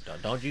 Whoops.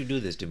 Don't you do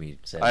this to me,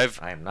 Seth.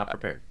 I am not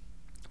prepared.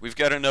 We've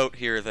got a note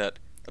here that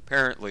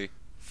apparently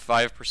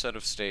 5%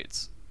 of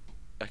states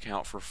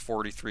account for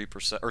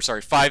 43%, or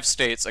sorry, 5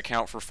 states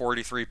account for There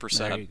you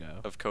 43% go.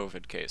 of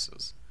COVID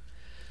cases.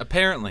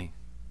 Apparently.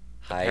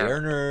 High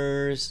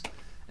earners.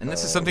 And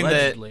this is Oh, something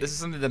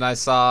allegedly. that I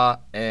saw,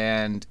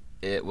 and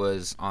it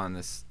was on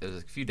this. It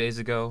was a few days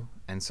ago,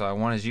 and so I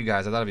wanted you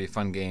guys. I thought it'd be a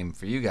fun game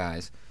for you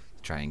guys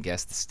to try and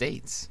guess the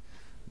states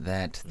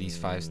that these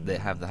five that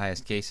have the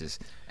highest cases.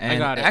 And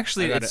got it.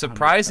 actually, I got it's it.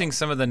 surprising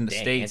some of the Dang,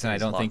 states, and I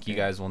Anthony's don't think locked you in.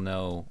 guys will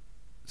know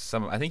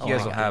some. I think Oh, you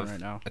guys I will got have it right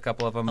now. a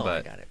couple of them, Oh, I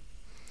but got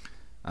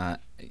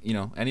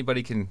it.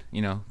 anybody can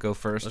go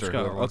first. Let's or go.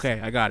 whoever wants Okay,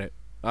 I got it.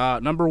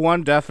 Number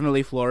 1,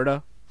 definitely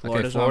Florida. Okay,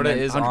 Florida's Florida on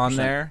there, is on 100%.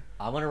 there.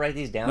 I'm gonna write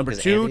these down. Number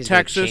 'cause 2, Anthony's gonna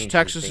Texas. change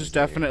Texas these is things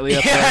later. definitely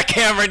up Yeah, there.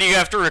 Cameron, you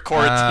have to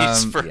record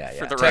these for, yeah,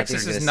 for yeah. the Texas record.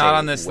 Texas gonna is not say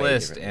on this way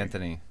list, different.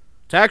 Anthony.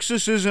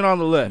 Texas isn't on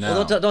the list. No.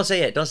 Well, don't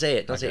say it. Don't say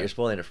it. Don't say it. Okay. You're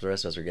spoiling it for the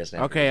rest of us. We're guessing.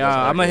 after. Okay, Let's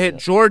I'm not gonna do hit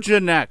that. Georgia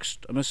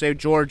next. I'm gonna say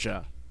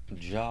Georgia.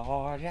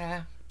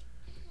 Georgia.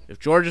 If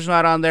Georgia's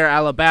not on there,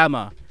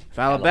 Alabama. If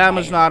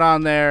Alabama's Alabama. not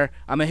on there,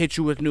 I'm gonna hit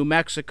you with New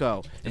Mexico.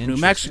 If New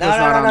Interesting. Mexico's No, no,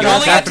 not no, on no, You there, I'm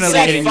only have to definitely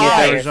say hitting you with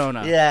five.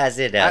 Arizona. Yes,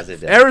 it does.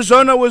 It does.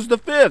 Arizona was the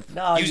 5th.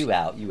 No, You- you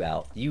out. You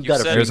out. You you got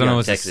to said- Arizona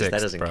was the Texas. That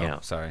 6th, doesn't bro.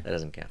 count. Sorry. That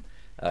doesn't count.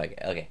 Okay.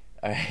 Okay.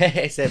 All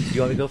right. Seb, do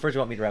you want me to go first? Or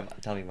want me to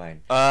tell me mine?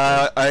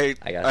 I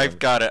I got I've some.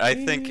 got it. I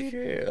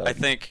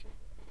think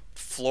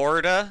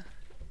Florida,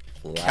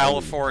 Florida.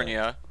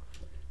 California.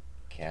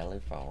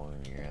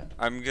 California.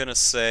 I'm gonna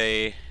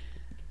say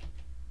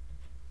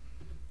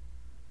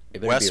It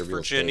better be West a real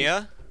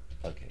Virginia,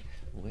 state. Okay.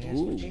 West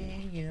Ooh.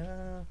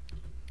 Virginia,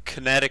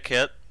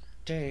 Connecticut,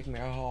 take me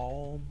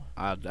home.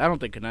 I don't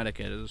think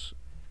Connecticut is.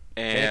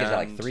 Connecticut's got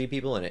like and 3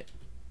 people in it,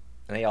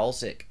 and they all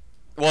sick.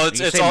 well, Did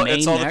you it's say all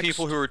Maine the next?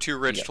 people who are too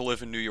rich Yeah. to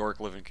live in New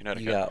York live in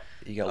Connecticut.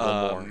 You got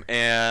one more.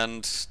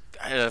 And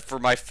for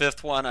my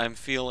 5th one, I'm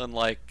feeling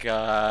like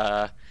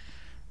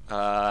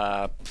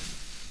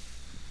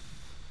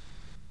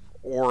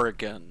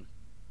Oregon.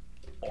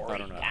 I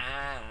don't know.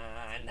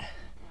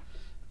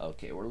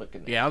 Okay, we're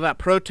looking. Yeah, all that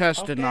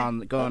protesting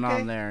Okay, going okay.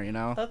 on there, you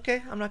know.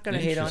 Okay, I'm not gonna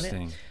hate on it.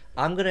 Interesting.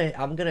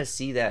 I'm gonna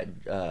see that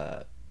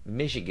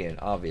Michigan,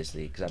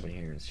 obviously, because I've been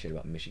hearing shit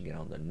about Michigan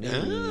on the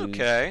news.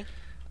 Okay.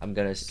 I'm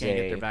gonna say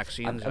get their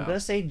vaccines I'm out. gonna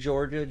say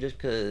Georgia just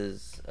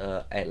because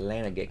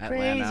Atlanta get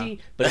Atlanta. crazy.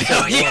 But it's Oh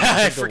warm. yeah,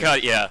 I think the-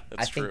 forgot. Yeah, I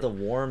that's think true. the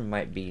warm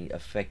might be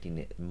affecting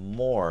it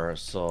more,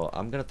 so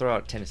I'm gonna throw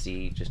out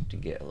Tennessee just to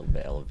get a little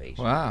bit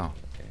elevation. Wow.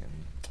 And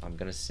I'm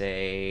gonna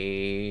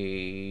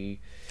say,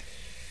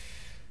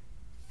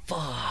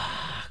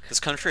 fuck. This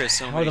country has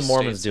so How many are the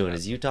Mormons states in doing? it.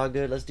 Is Utah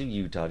good? Let's do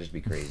Utah, just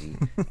be crazy.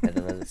 And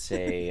then let's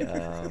say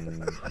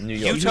New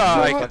York. Utah,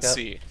 Did New I York can fuck up?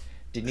 see.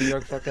 Did New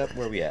York fuck up?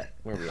 Where we at?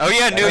 Oh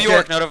yeah, New Okay.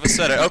 York. None of us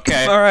said it.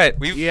 Okay. All right.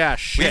 Yeah,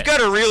 shit. We've got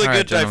a really All right,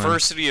 good gentlemen.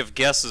 diversity of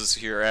guesses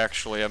here.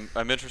 Actually,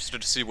 I'm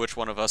interested to see which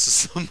one of us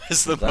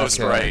is the That's most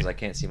okay. right. because I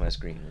can't see my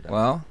screen. without-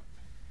 Well,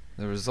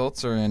 the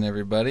results are in,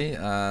 everybody.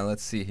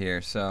 Let's see here.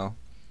 So,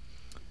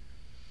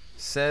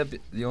 Seb,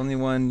 the only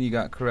one you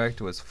got correct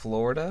was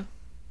Florida.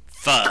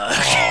 Fuck.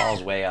 I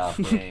was way off.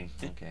 Dang.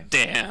 Okay.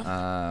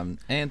 Damn.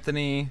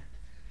 Anthony,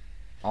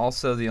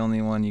 also the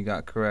only one you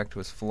got correct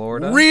was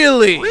Florida.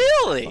 Really?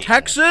 Really? I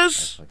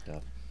Texas? fucked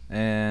up.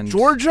 And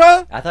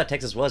Georgia? I thought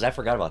Texas was. I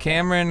forgot about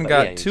Cameron that. But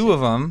got yeah, you 2 said- of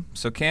them,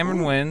 so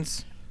Cameron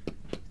wins.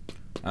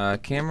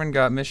 Cameron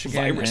got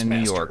Michigan Virus and New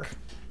master. York.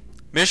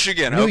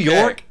 Michigan. New okay.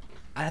 York?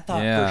 I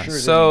thought Yeah. for sure.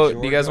 So,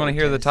 do you guys want to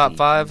hear the top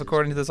 5 Jesus.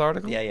 according to this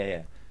article? Yeah.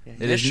 It is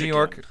New Michigan.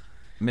 York,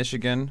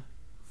 Michigan,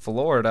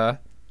 Florida,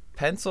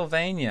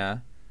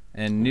 Pennsylvania,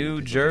 and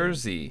New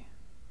Jersey.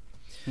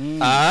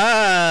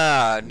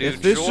 Ah, New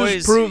If this Jersey.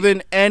 has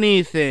proven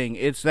anything,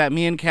 it's that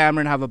me and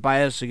Cameron have a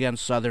bias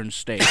against southern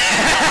states.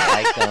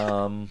 Like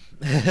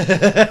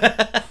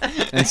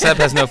And Seb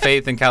has no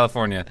faith in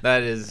California.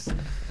 That is.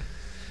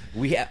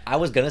 I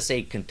was gonna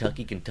say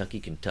Kentucky,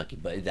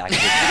 but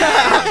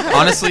I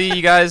Honestly,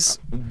 you guys,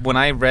 when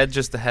I read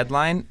just the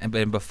headline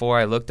and before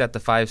I looked at the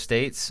 5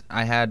 states,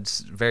 I had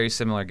very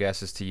similar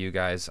guesses to you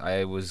guys.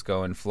 I was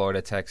going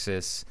Florida,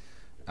 Texas.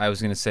 I was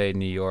going to say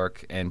New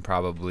York, and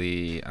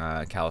probably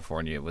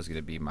California was going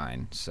to be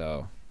mine.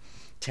 So,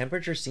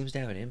 temperature seems to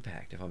have an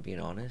impact. If I'm being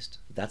honest,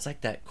 that's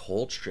like that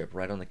cold strip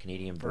right on the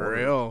Canadian For border.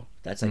 real.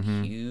 That's like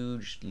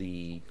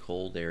hugely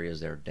cold areas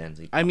that are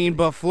densely. I mean,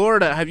 but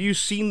Florida, have you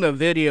seen the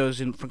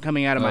videos from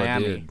coming out of Oh,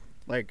 Miami? dude.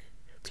 Like,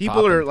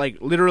 people are poppin'. like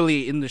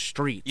literally in the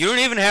streets. You don't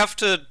even have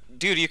to,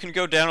 dude. You can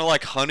go down to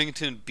like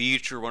Huntington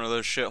Beach or one of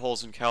those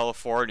shitholes in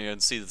California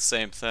and see the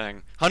same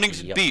thing.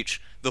 Huntington Yep.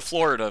 Beach, the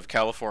Florida of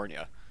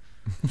California.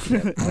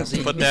 Honestly,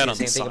 you Put can that see on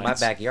the the same thing in my signs.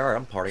 backyard.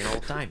 I'm partying all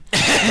the time.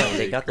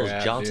 They got those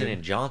crap, Johnson dude.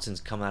 and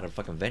Johnsons come out of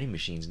fucking vending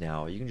machines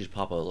now. You can just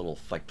pop a little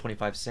like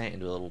 25 cent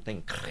into a little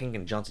thing,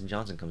 and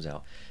Johnson comes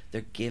out.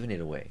 They're giving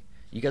it away.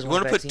 You guys You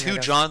want want to put vaccine? I 2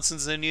 got-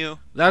 Johnsons in you?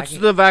 That's I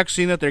can- the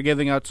vaccine that they're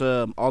giving out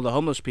to all the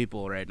homeless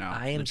people right now.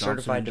 I am the Johnson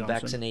certified to &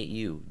 Johnson. vaccinate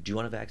you. Do you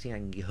want a vaccine? I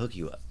can hook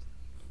you up.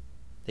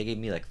 They gave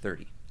me like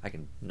 30. I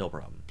can, no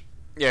problem.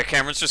 Yeah,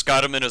 Cameron's just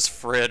got them in his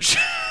fridge.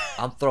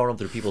 I'm throwing them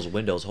through people's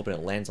windows, hoping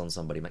it lands on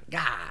somebody. I'm like,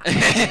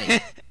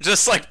 God.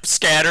 Just like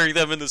scattering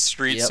them in the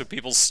streets Yep. so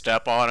people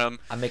step on them.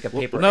 I make a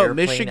paper No, airplane out of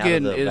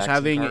Michigan the is vaccine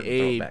having card and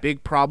throw it a back.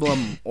 big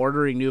problem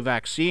ordering new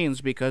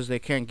vaccines because they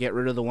can't get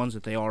rid of the ones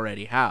that they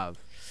already have.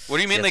 What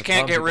do you See, mean they that's the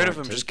can't get problem, rid people of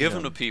them? aren't Just taking give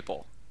them to them.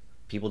 people.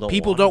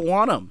 People don't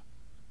want them.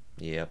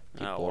 Yep. Oh,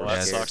 People well, are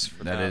that scared. sucks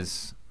for That them.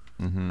 is.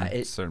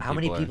 Mm-hmm. How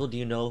many people do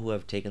you know who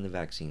have taken the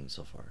vaccine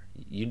so far?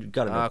 You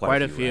got to know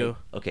Quite a a few. few. Right?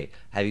 Okay.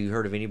 Have you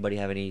heard of anybody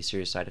have any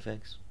serious side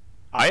effects?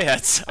 I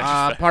had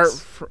side Apart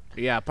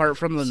effects.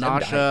 from the Some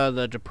died. nausea,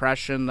 the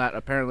depression that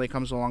apparently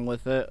comes along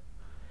with it.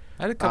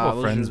 I had a couple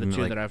Those friends, are the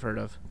two like, that I've heard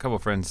of. a couple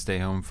friends stay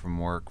home from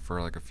work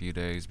for like a few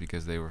days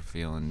because they were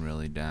feeling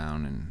really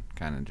down and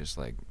kind of just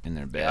like in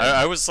their bed.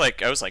 I was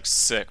like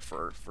sick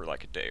for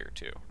like a day or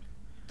two.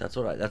 That's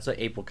what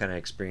April kind of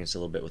experienced a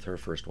little bit with her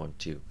first one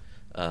too.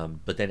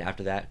 But then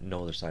after that,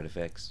 no other side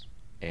effects,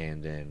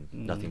 and then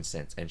nothing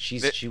since. And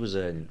she was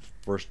a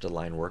first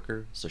line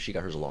worker, so she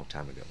got hers a long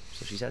time ago.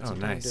 So she's had some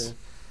time nice. to.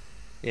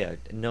 Yeah,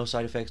 no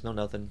side effects, no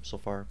nothing so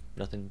far,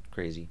 nothing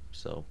crazy.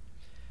 So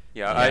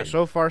Yeah,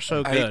 So far,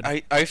 so good.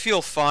 I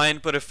feel fine,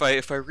 but if I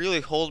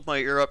really hold my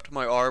ear up to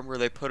my arm where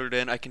they put it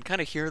in, I can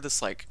kind of hear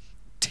this like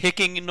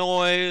ticking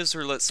noise,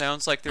 or it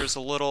sounds like there's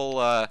a little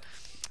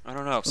I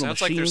don't know. It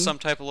sounds like there's machine? some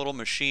type of little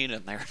machine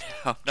in there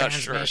now. I'm not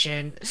sure.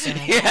 Transmission.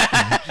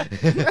 Yeah.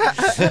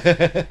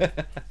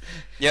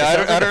 Yeah,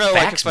 I don't know.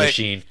 Like Fax if I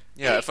machine.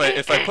 yeah if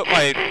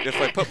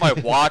I put my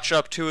watch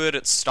up to it,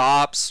 it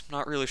stops.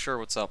 Not really sure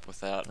what's up with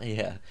that.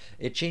 Yeah,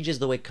 it changes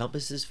the way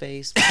compasses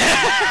face.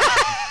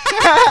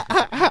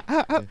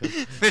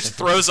 Just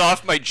throws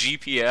off my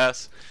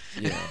GPS.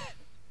 Yeah,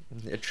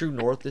 a true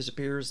north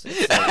disappears.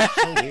 It's like,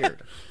 so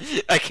weird.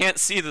 I can't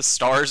see the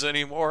stars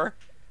anymore.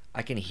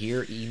 I can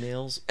hear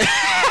emails.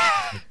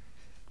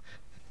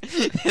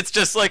 It's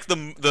just like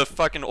the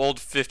fucking old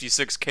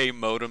 56K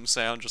modem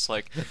sound, just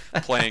like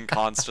playing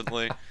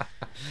constantly.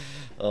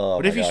 Oh,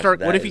 What my if you gosh, start?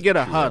 that What if you is get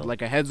a true. HUD,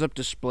 like a heads-up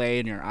display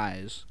in your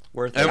eyes?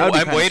 Worth I'm, it. would be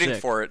I'm kinda waiting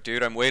sick. for it,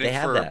 dude. I'm waiting They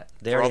have for, that.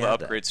 They for all already the have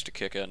that. upgrades to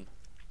kick in.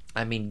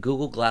 I mean,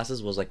 Google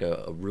Glasses was like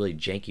a really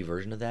janky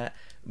version of that,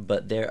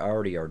 but they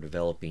already are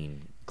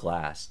developing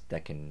glass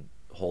that can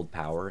hold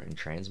power and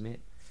transmit,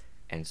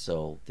 and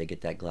so they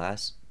get that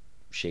glass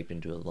shaped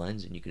into a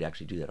lens, and you could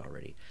actually do that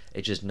already.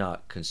 It's just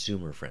not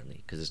consumer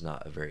friendly because it's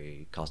not a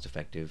very cost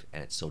effective,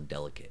 and it's so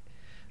delicate.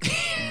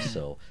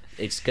 So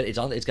it's going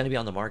to be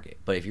on the market,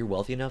 but if you're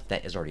wealthy enough,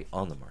 that is already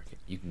on the market.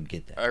 You can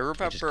get that. I It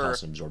just remember-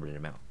 costs an exorbitant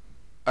amount.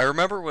 I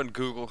remember when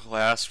Google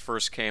Glass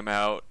first came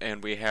out,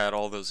 and we had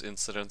all those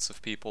incidents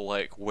of people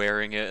like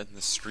wearing it in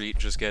the street,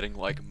 just getting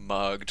like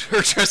mugged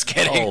or just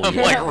getting Oh, them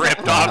yeah. like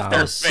ripped off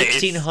their Those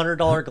face.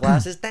 $1,600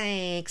 glasses,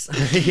 thanks.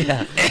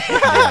 Yeah.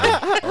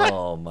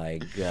 Oh my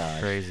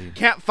god. Crazy.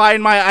 Can't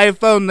find my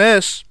iPhone.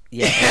 This.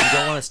 Yeah, and if you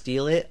don't want to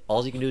steal it,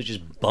 all you can do is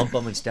just bump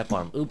them and step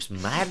on them. Oops,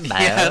 my bad.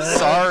 Yeah,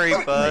 sorry,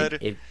 bud.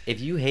 Like, if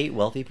you hate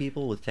wealthy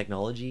people with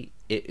technology,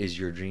 it is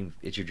your dream.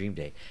 It's your dream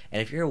day.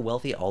 And if you're a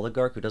wealthy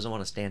oligarch who doesn't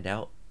want to stand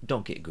out,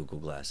 don't get Google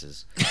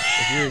Glasses.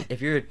 If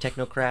you're a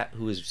technocrat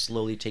who is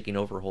slowly taking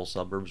over whole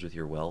suburbs with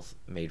your wealth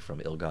made from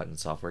ill-gotten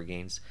software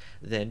gains,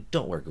 then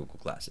don't wear Google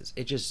Glasses.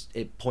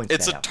 It points.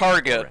 It's that a out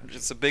target. around you.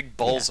 It's a big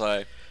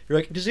bullseye. You're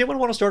like, does anyone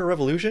want to start a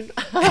revolution?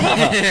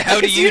 How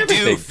do you do,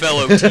 everything.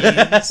 fellow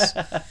teens?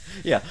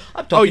 Yeah.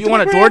 I'm Oh, talking you to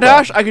want a my grandma.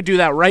 DoorDash? I could do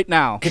that right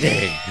now.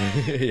 Dang.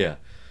 Yeah.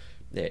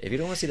 Yeah. If you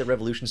don't want to see the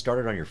revolution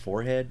started on your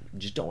forehead,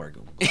 just don't wear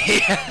Google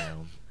Glasses. Yeah.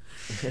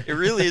 It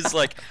really is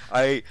like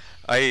I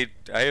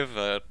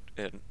have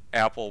an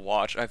Apple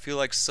Watch. I feel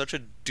like such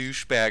a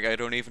douchebag. I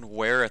don't even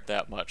wear it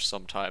that much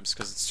sometimes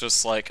because it's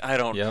just like I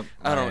don't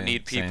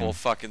need people same.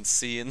 fucking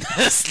seeing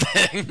this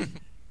thing.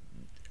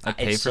 I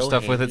pay It's for so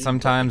stuff with handy, it but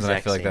sometimes, and I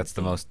exact feel like same that's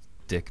the thing. most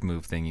dick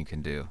move thing you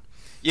can do.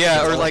 Yeah,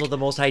 It's or also like the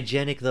most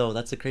hygienic, though.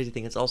 That's the crazy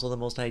thing. It's also the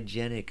most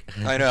hygienic.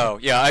 I know.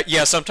 Yeah,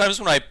 yeah. Sometimes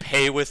when I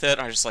pay with it,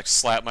 I just like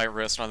slap my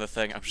wrist on the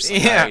thing. I'm just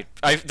like,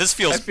 Yeah. this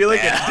feels. I feel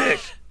like bad. a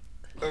dick.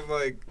 I'm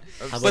like,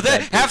 How about But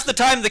then that, half the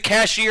Jason? time the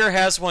cashier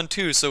has one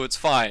too, so it's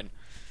fine.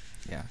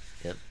 yeah.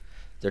 Yep.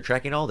 They're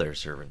tracking all their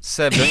servants.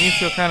 Seb, don't you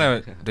feel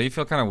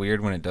kind of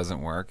weird when it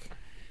doesn't work?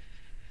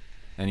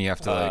 And you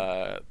have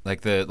to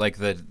like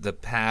the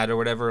pad or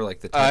whatever,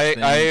 like the touch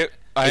thing. I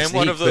It's am the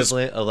one of those.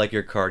 equivalent of like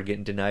your card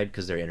getting denied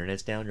because their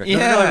internet's down. You're like,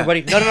 Yeah. no,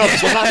 everybody. No,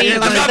 this was not me. Yeah,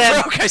 This I'm is not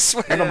them. broke, I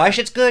swear. No, my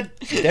shit's good.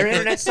 Their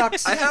internet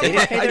sucks. They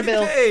didn't pay their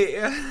bill.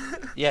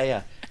 Yeah.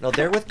 Yeah. No,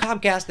 they're with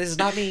Comcast. This is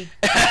not me.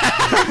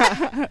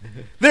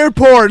 They're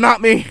poor, not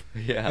me.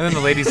 Yeah. And then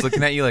the lady's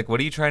looking at you like, "What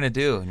are you trying to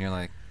do?" And you're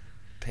like,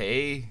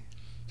 "Pay."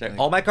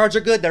 All my cards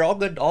are good. They're all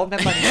good. All of them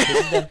have money. This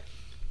is them.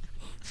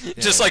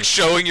 Just like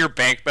showing your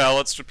bank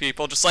balance to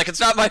people, just like it's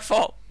not my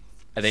fault.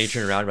 And then you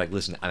turn around and be like,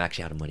 listen, I'm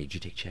actually out of money. Did you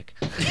take check?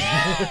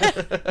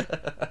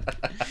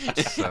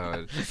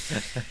 So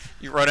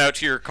You run out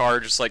to your car,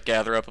 just like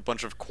gather up a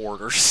bunch of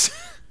quarters.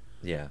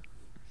 Yeah.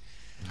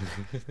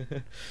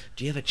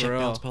 Do you have a check Bro.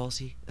 bounce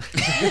policy?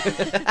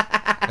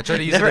 I try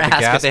to use Never it at the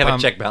ask gas if they have a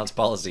pump. check bounce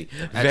policy.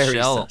 At Very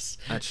Shell, sus.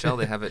 at Shell,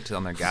 they have it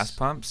on their gas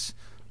pumps.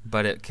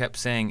 but it kept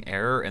saying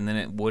error, and then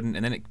it wouldn't,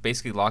 and then it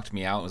basically locked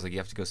me out. It was like, you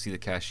have to go see the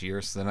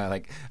cashier. So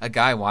then a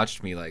guy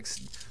watched me like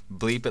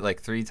bleep it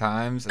like 3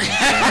 times and then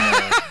stand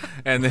there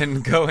and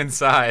then go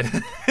inside.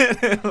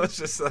 It was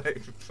just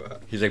like,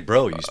 fuck. He's like,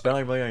 bro, you spent all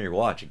your money on your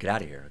watch. Get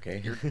out of here,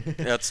 okay?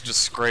 That's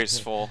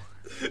disgraceful.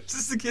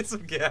 Just to get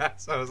some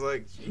gas. I was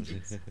like,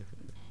 jeez.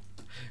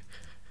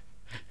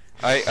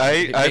 It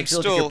I'm makes it look like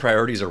still. your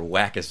priorities are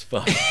whack as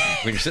fuck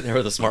when you're sitting there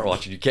with a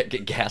smartwatch and you can't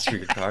get gas for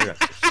your car.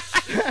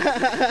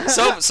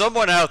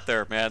 Someone out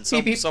there, man.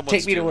 Beep, beep, Someone's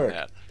take me to doing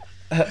work.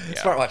 that.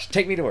 Smartwatch,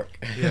 take me to work.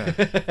 Yeah.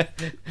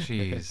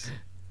 Jeez.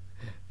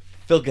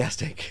 Fill gas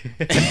tank.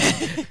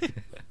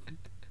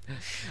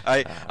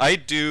 I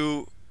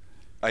do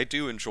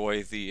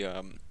enjoy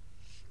the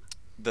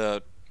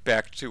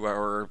back to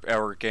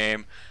our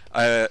game.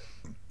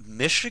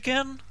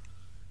 Michigan.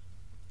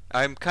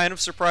 I'm kind of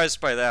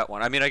surprised by that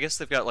one. I mean, I guess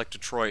they've got like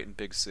Detroit and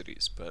big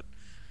cities, but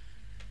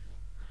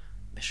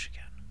Michigan.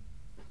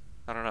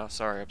 I don't know.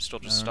 Sorry, I'm still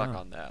just stuck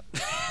on that.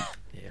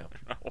 Yeah.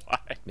 I don't know why.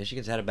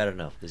 Michigan's had it bad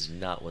enough. This is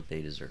not what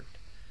they deserved.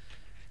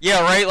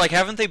 Yeah, right. Like,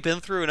 haven't they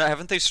been through?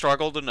 Haven't they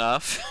struggled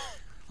enough?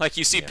 Like,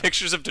 you see Yeah.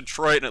 pictures of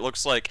Detroit, and it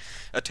looks like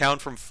a town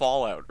from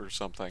Fallout or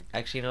something.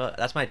 Actually, you know what?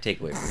 That's my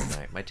takeaway for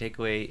tonight. My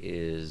takeaway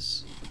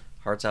is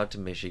hearts out to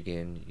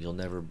Michigan. You'll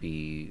never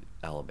be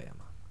Alabama.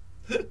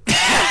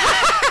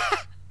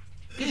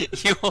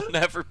 You will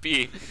never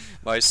be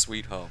my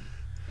sweet home.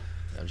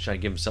 I'm just trying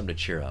to give them something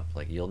to cheer up.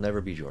 Like, you'll never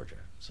be Georgia,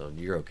 so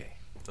you're okay.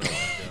 Oh my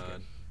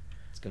god.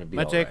 It's gonna be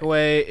My all right.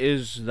 takeaway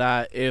is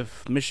that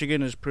if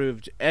Michigan has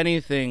proved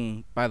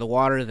anything by the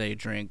water they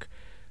drink,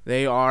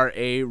 they are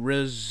a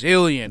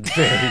resilient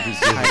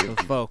type of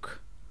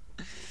folk.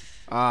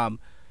 So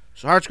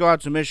hearts go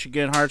out to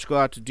Michigan. Hearts go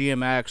out to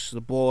DMX,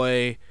 the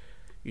boy.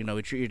 You know,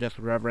 we treat your death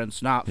with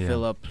reverence. Not Yeah.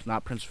 Philip,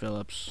 not Prince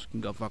Phillips. Can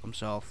go fuck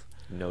himself.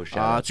 No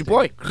shout It's your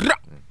boy.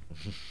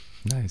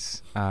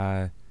 Nice.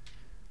 I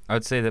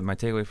would say that my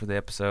takeaway for the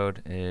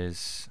episode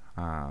is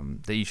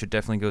that you should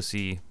definitely go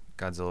see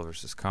Godzilla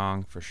vs.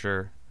 Kong for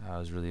sure. It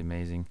was really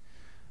amazing.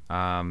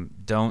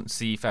 Don't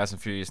see Fast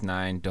and Furious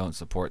 9. Don't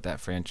support that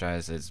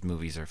franchise. Its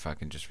movies are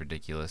fucking just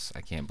ridiculous.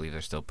 I can't believe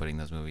they're still putting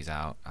those movies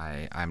out.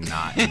 I'm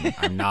not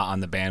I'm not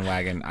on the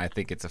bandwagon. I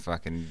think it's a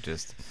fucking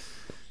just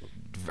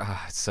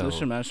it's so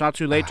Listen, man, it's not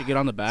too late to get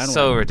on the bandwagon.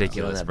 so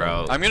ridiculous,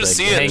 bro. I'm gonna Like,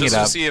 see it hang just it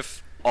to up. see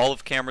if all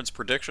of Cameron's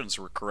predictions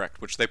were correct,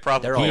 which they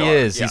probably They're are. all He are.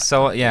 is. Yeah. He's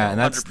so and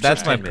that's 100%. my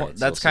 10 point. minutes,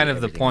 That's you'll kind see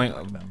of the everything we talked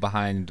point about.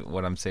 behind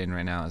what I'm saying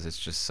right now. Is it's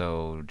just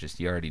so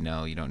you already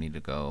know you don't need to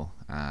go.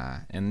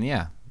 And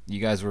yeah, you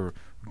guys were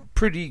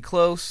pretty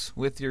close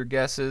with your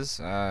guesses.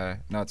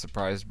 Not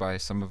surprised by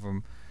some of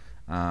them.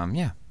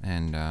 Yeah,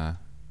 and that's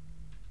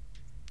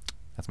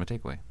my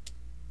takeaway.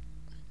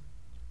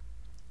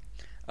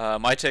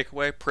 My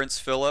takeaway: Prince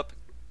Philip,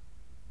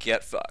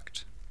 get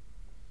fucked.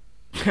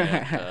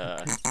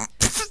 And,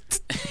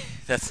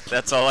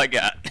 that's all I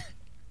got.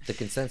 The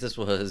consensus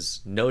was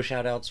no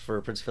shout outs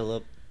for Prince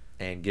Philip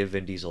and give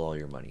Vin Diesel all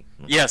your money.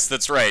 Yes,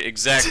 that's right.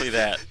 Exactly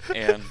that.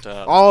 And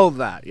all of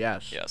that,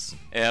 yes. yes,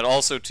 and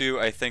also too,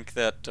 I think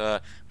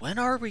that when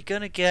are we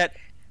gonna get?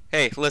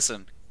 Hey,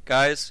 listen,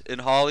 guys in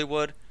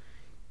Hollywood,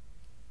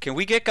 can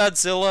we get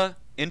Godzilla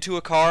into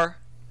a car?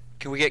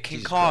 Can we get King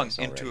Jesus Kong Christ,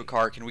 into a already.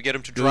 car? Can we get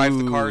him to drive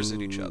the cars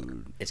at each other?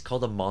 It's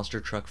called a monster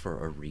truck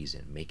for a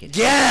reason. Make it.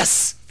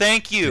 Yes!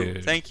 Thank you.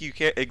 Dude. Thank you.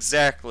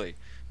 Exactly.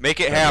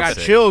 Make it I got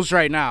happen. chills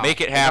right now.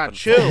 Make it I happen. got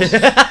chills.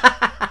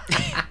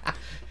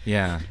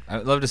 Yeah,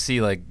 I'd love to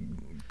see like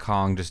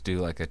Kong just do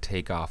like a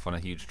takeoff on a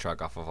huge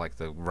truck off of like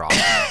the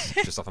rocks,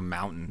 just off of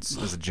mountains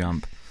as a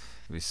jump.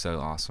 It'd be so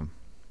awesome.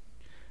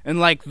 And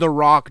like The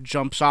Rock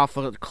jumps off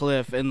a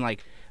cliff and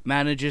like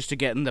manages to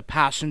get in the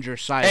passenger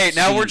side. Hey,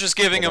 now seat. we're just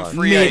giving him Hold on.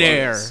 free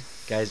Midair.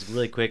 ideas. Guys,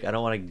 really quick, I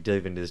don't want to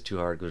dive into this too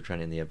hard because we're trying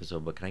to end the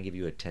episode, but can I give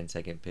you a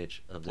 10-second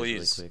pitch of this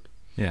Please. really quick?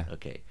 Yeah.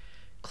 Okay.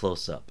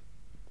 Close up.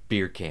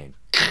 Beer can.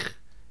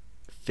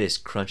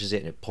 Fist crunches it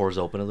and it pours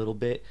open a little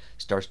bit.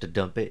 Starts to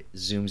dump it.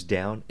 Zooms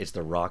down. It's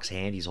The Rock's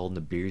hand. He's holding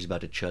the beer. He's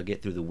about to chug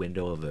it through the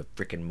window of a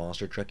freaking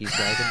monster truck he's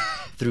driving.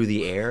 Through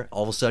the air.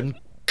 All of a sudden,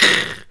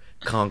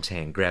 Kong's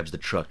hand grabs the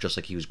truck just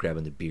like he was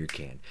grabbing the beer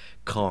can.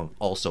 Kong,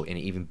 also in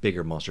an even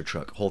bigger monster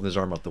truck, holding his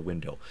arm out the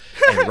window.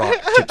 And Rock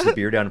tips the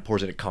beer down and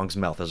pours it in Kong's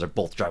mouth as they're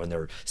both driving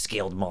their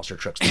scaled monster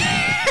trucks.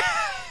 I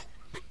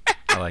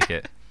like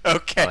it.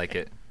 Okay. I like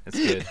it. It's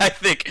good. I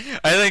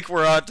think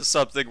we're on to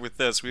something with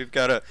this. We've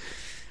got to.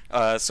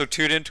 So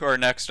tune into our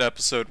next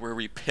episode where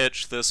we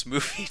pitch this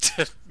movie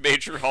to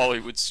major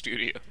Hollywood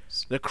studios.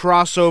 The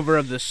crossover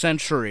of the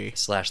century.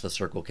 / the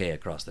Circle K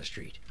across the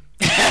street.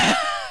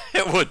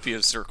 It would be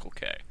a Circle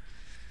K.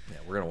 Yeah,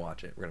 we're going to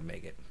watch it. We're going to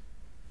make it.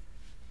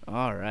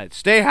 All right.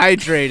 Stay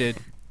hydrated.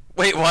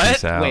 Wait, what?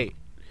 Peace out. Wait.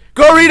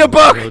 Go read a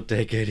book. Go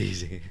take it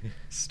easy.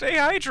 Stay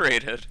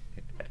hydrated.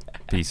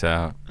 Peace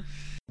out.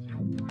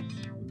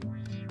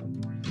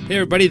 Hey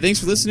everybody, thanks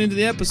for listening to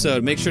the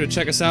episode. Make sure to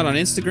check us out on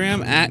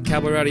Instagram at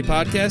Cowboy Rowdy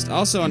Podcast,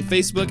 also on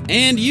Facebook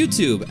and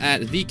YouTube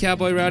at The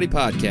Cowboy Rowdy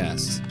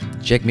Podcast.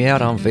 Check me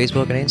out on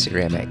Facebook and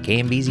Instagram at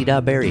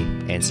kmbz.berry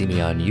and see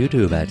me on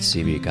YouTube at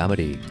CB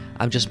Comedy.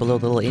 I'm just below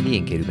the little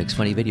Indian kid who makes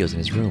funny videos in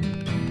his room.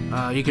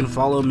 You can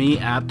follow me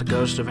at The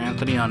Ghost of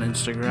Anthony on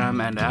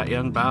Instagram and at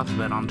Young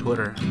Baphomet on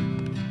Twitter.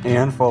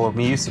 And follow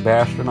me,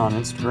 Sebastian, on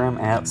Instagram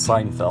at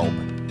Seinfeld.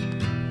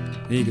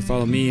 And you can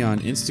follow me on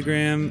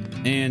Instagram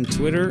and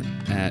Twitter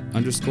at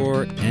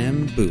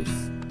 _mbooth.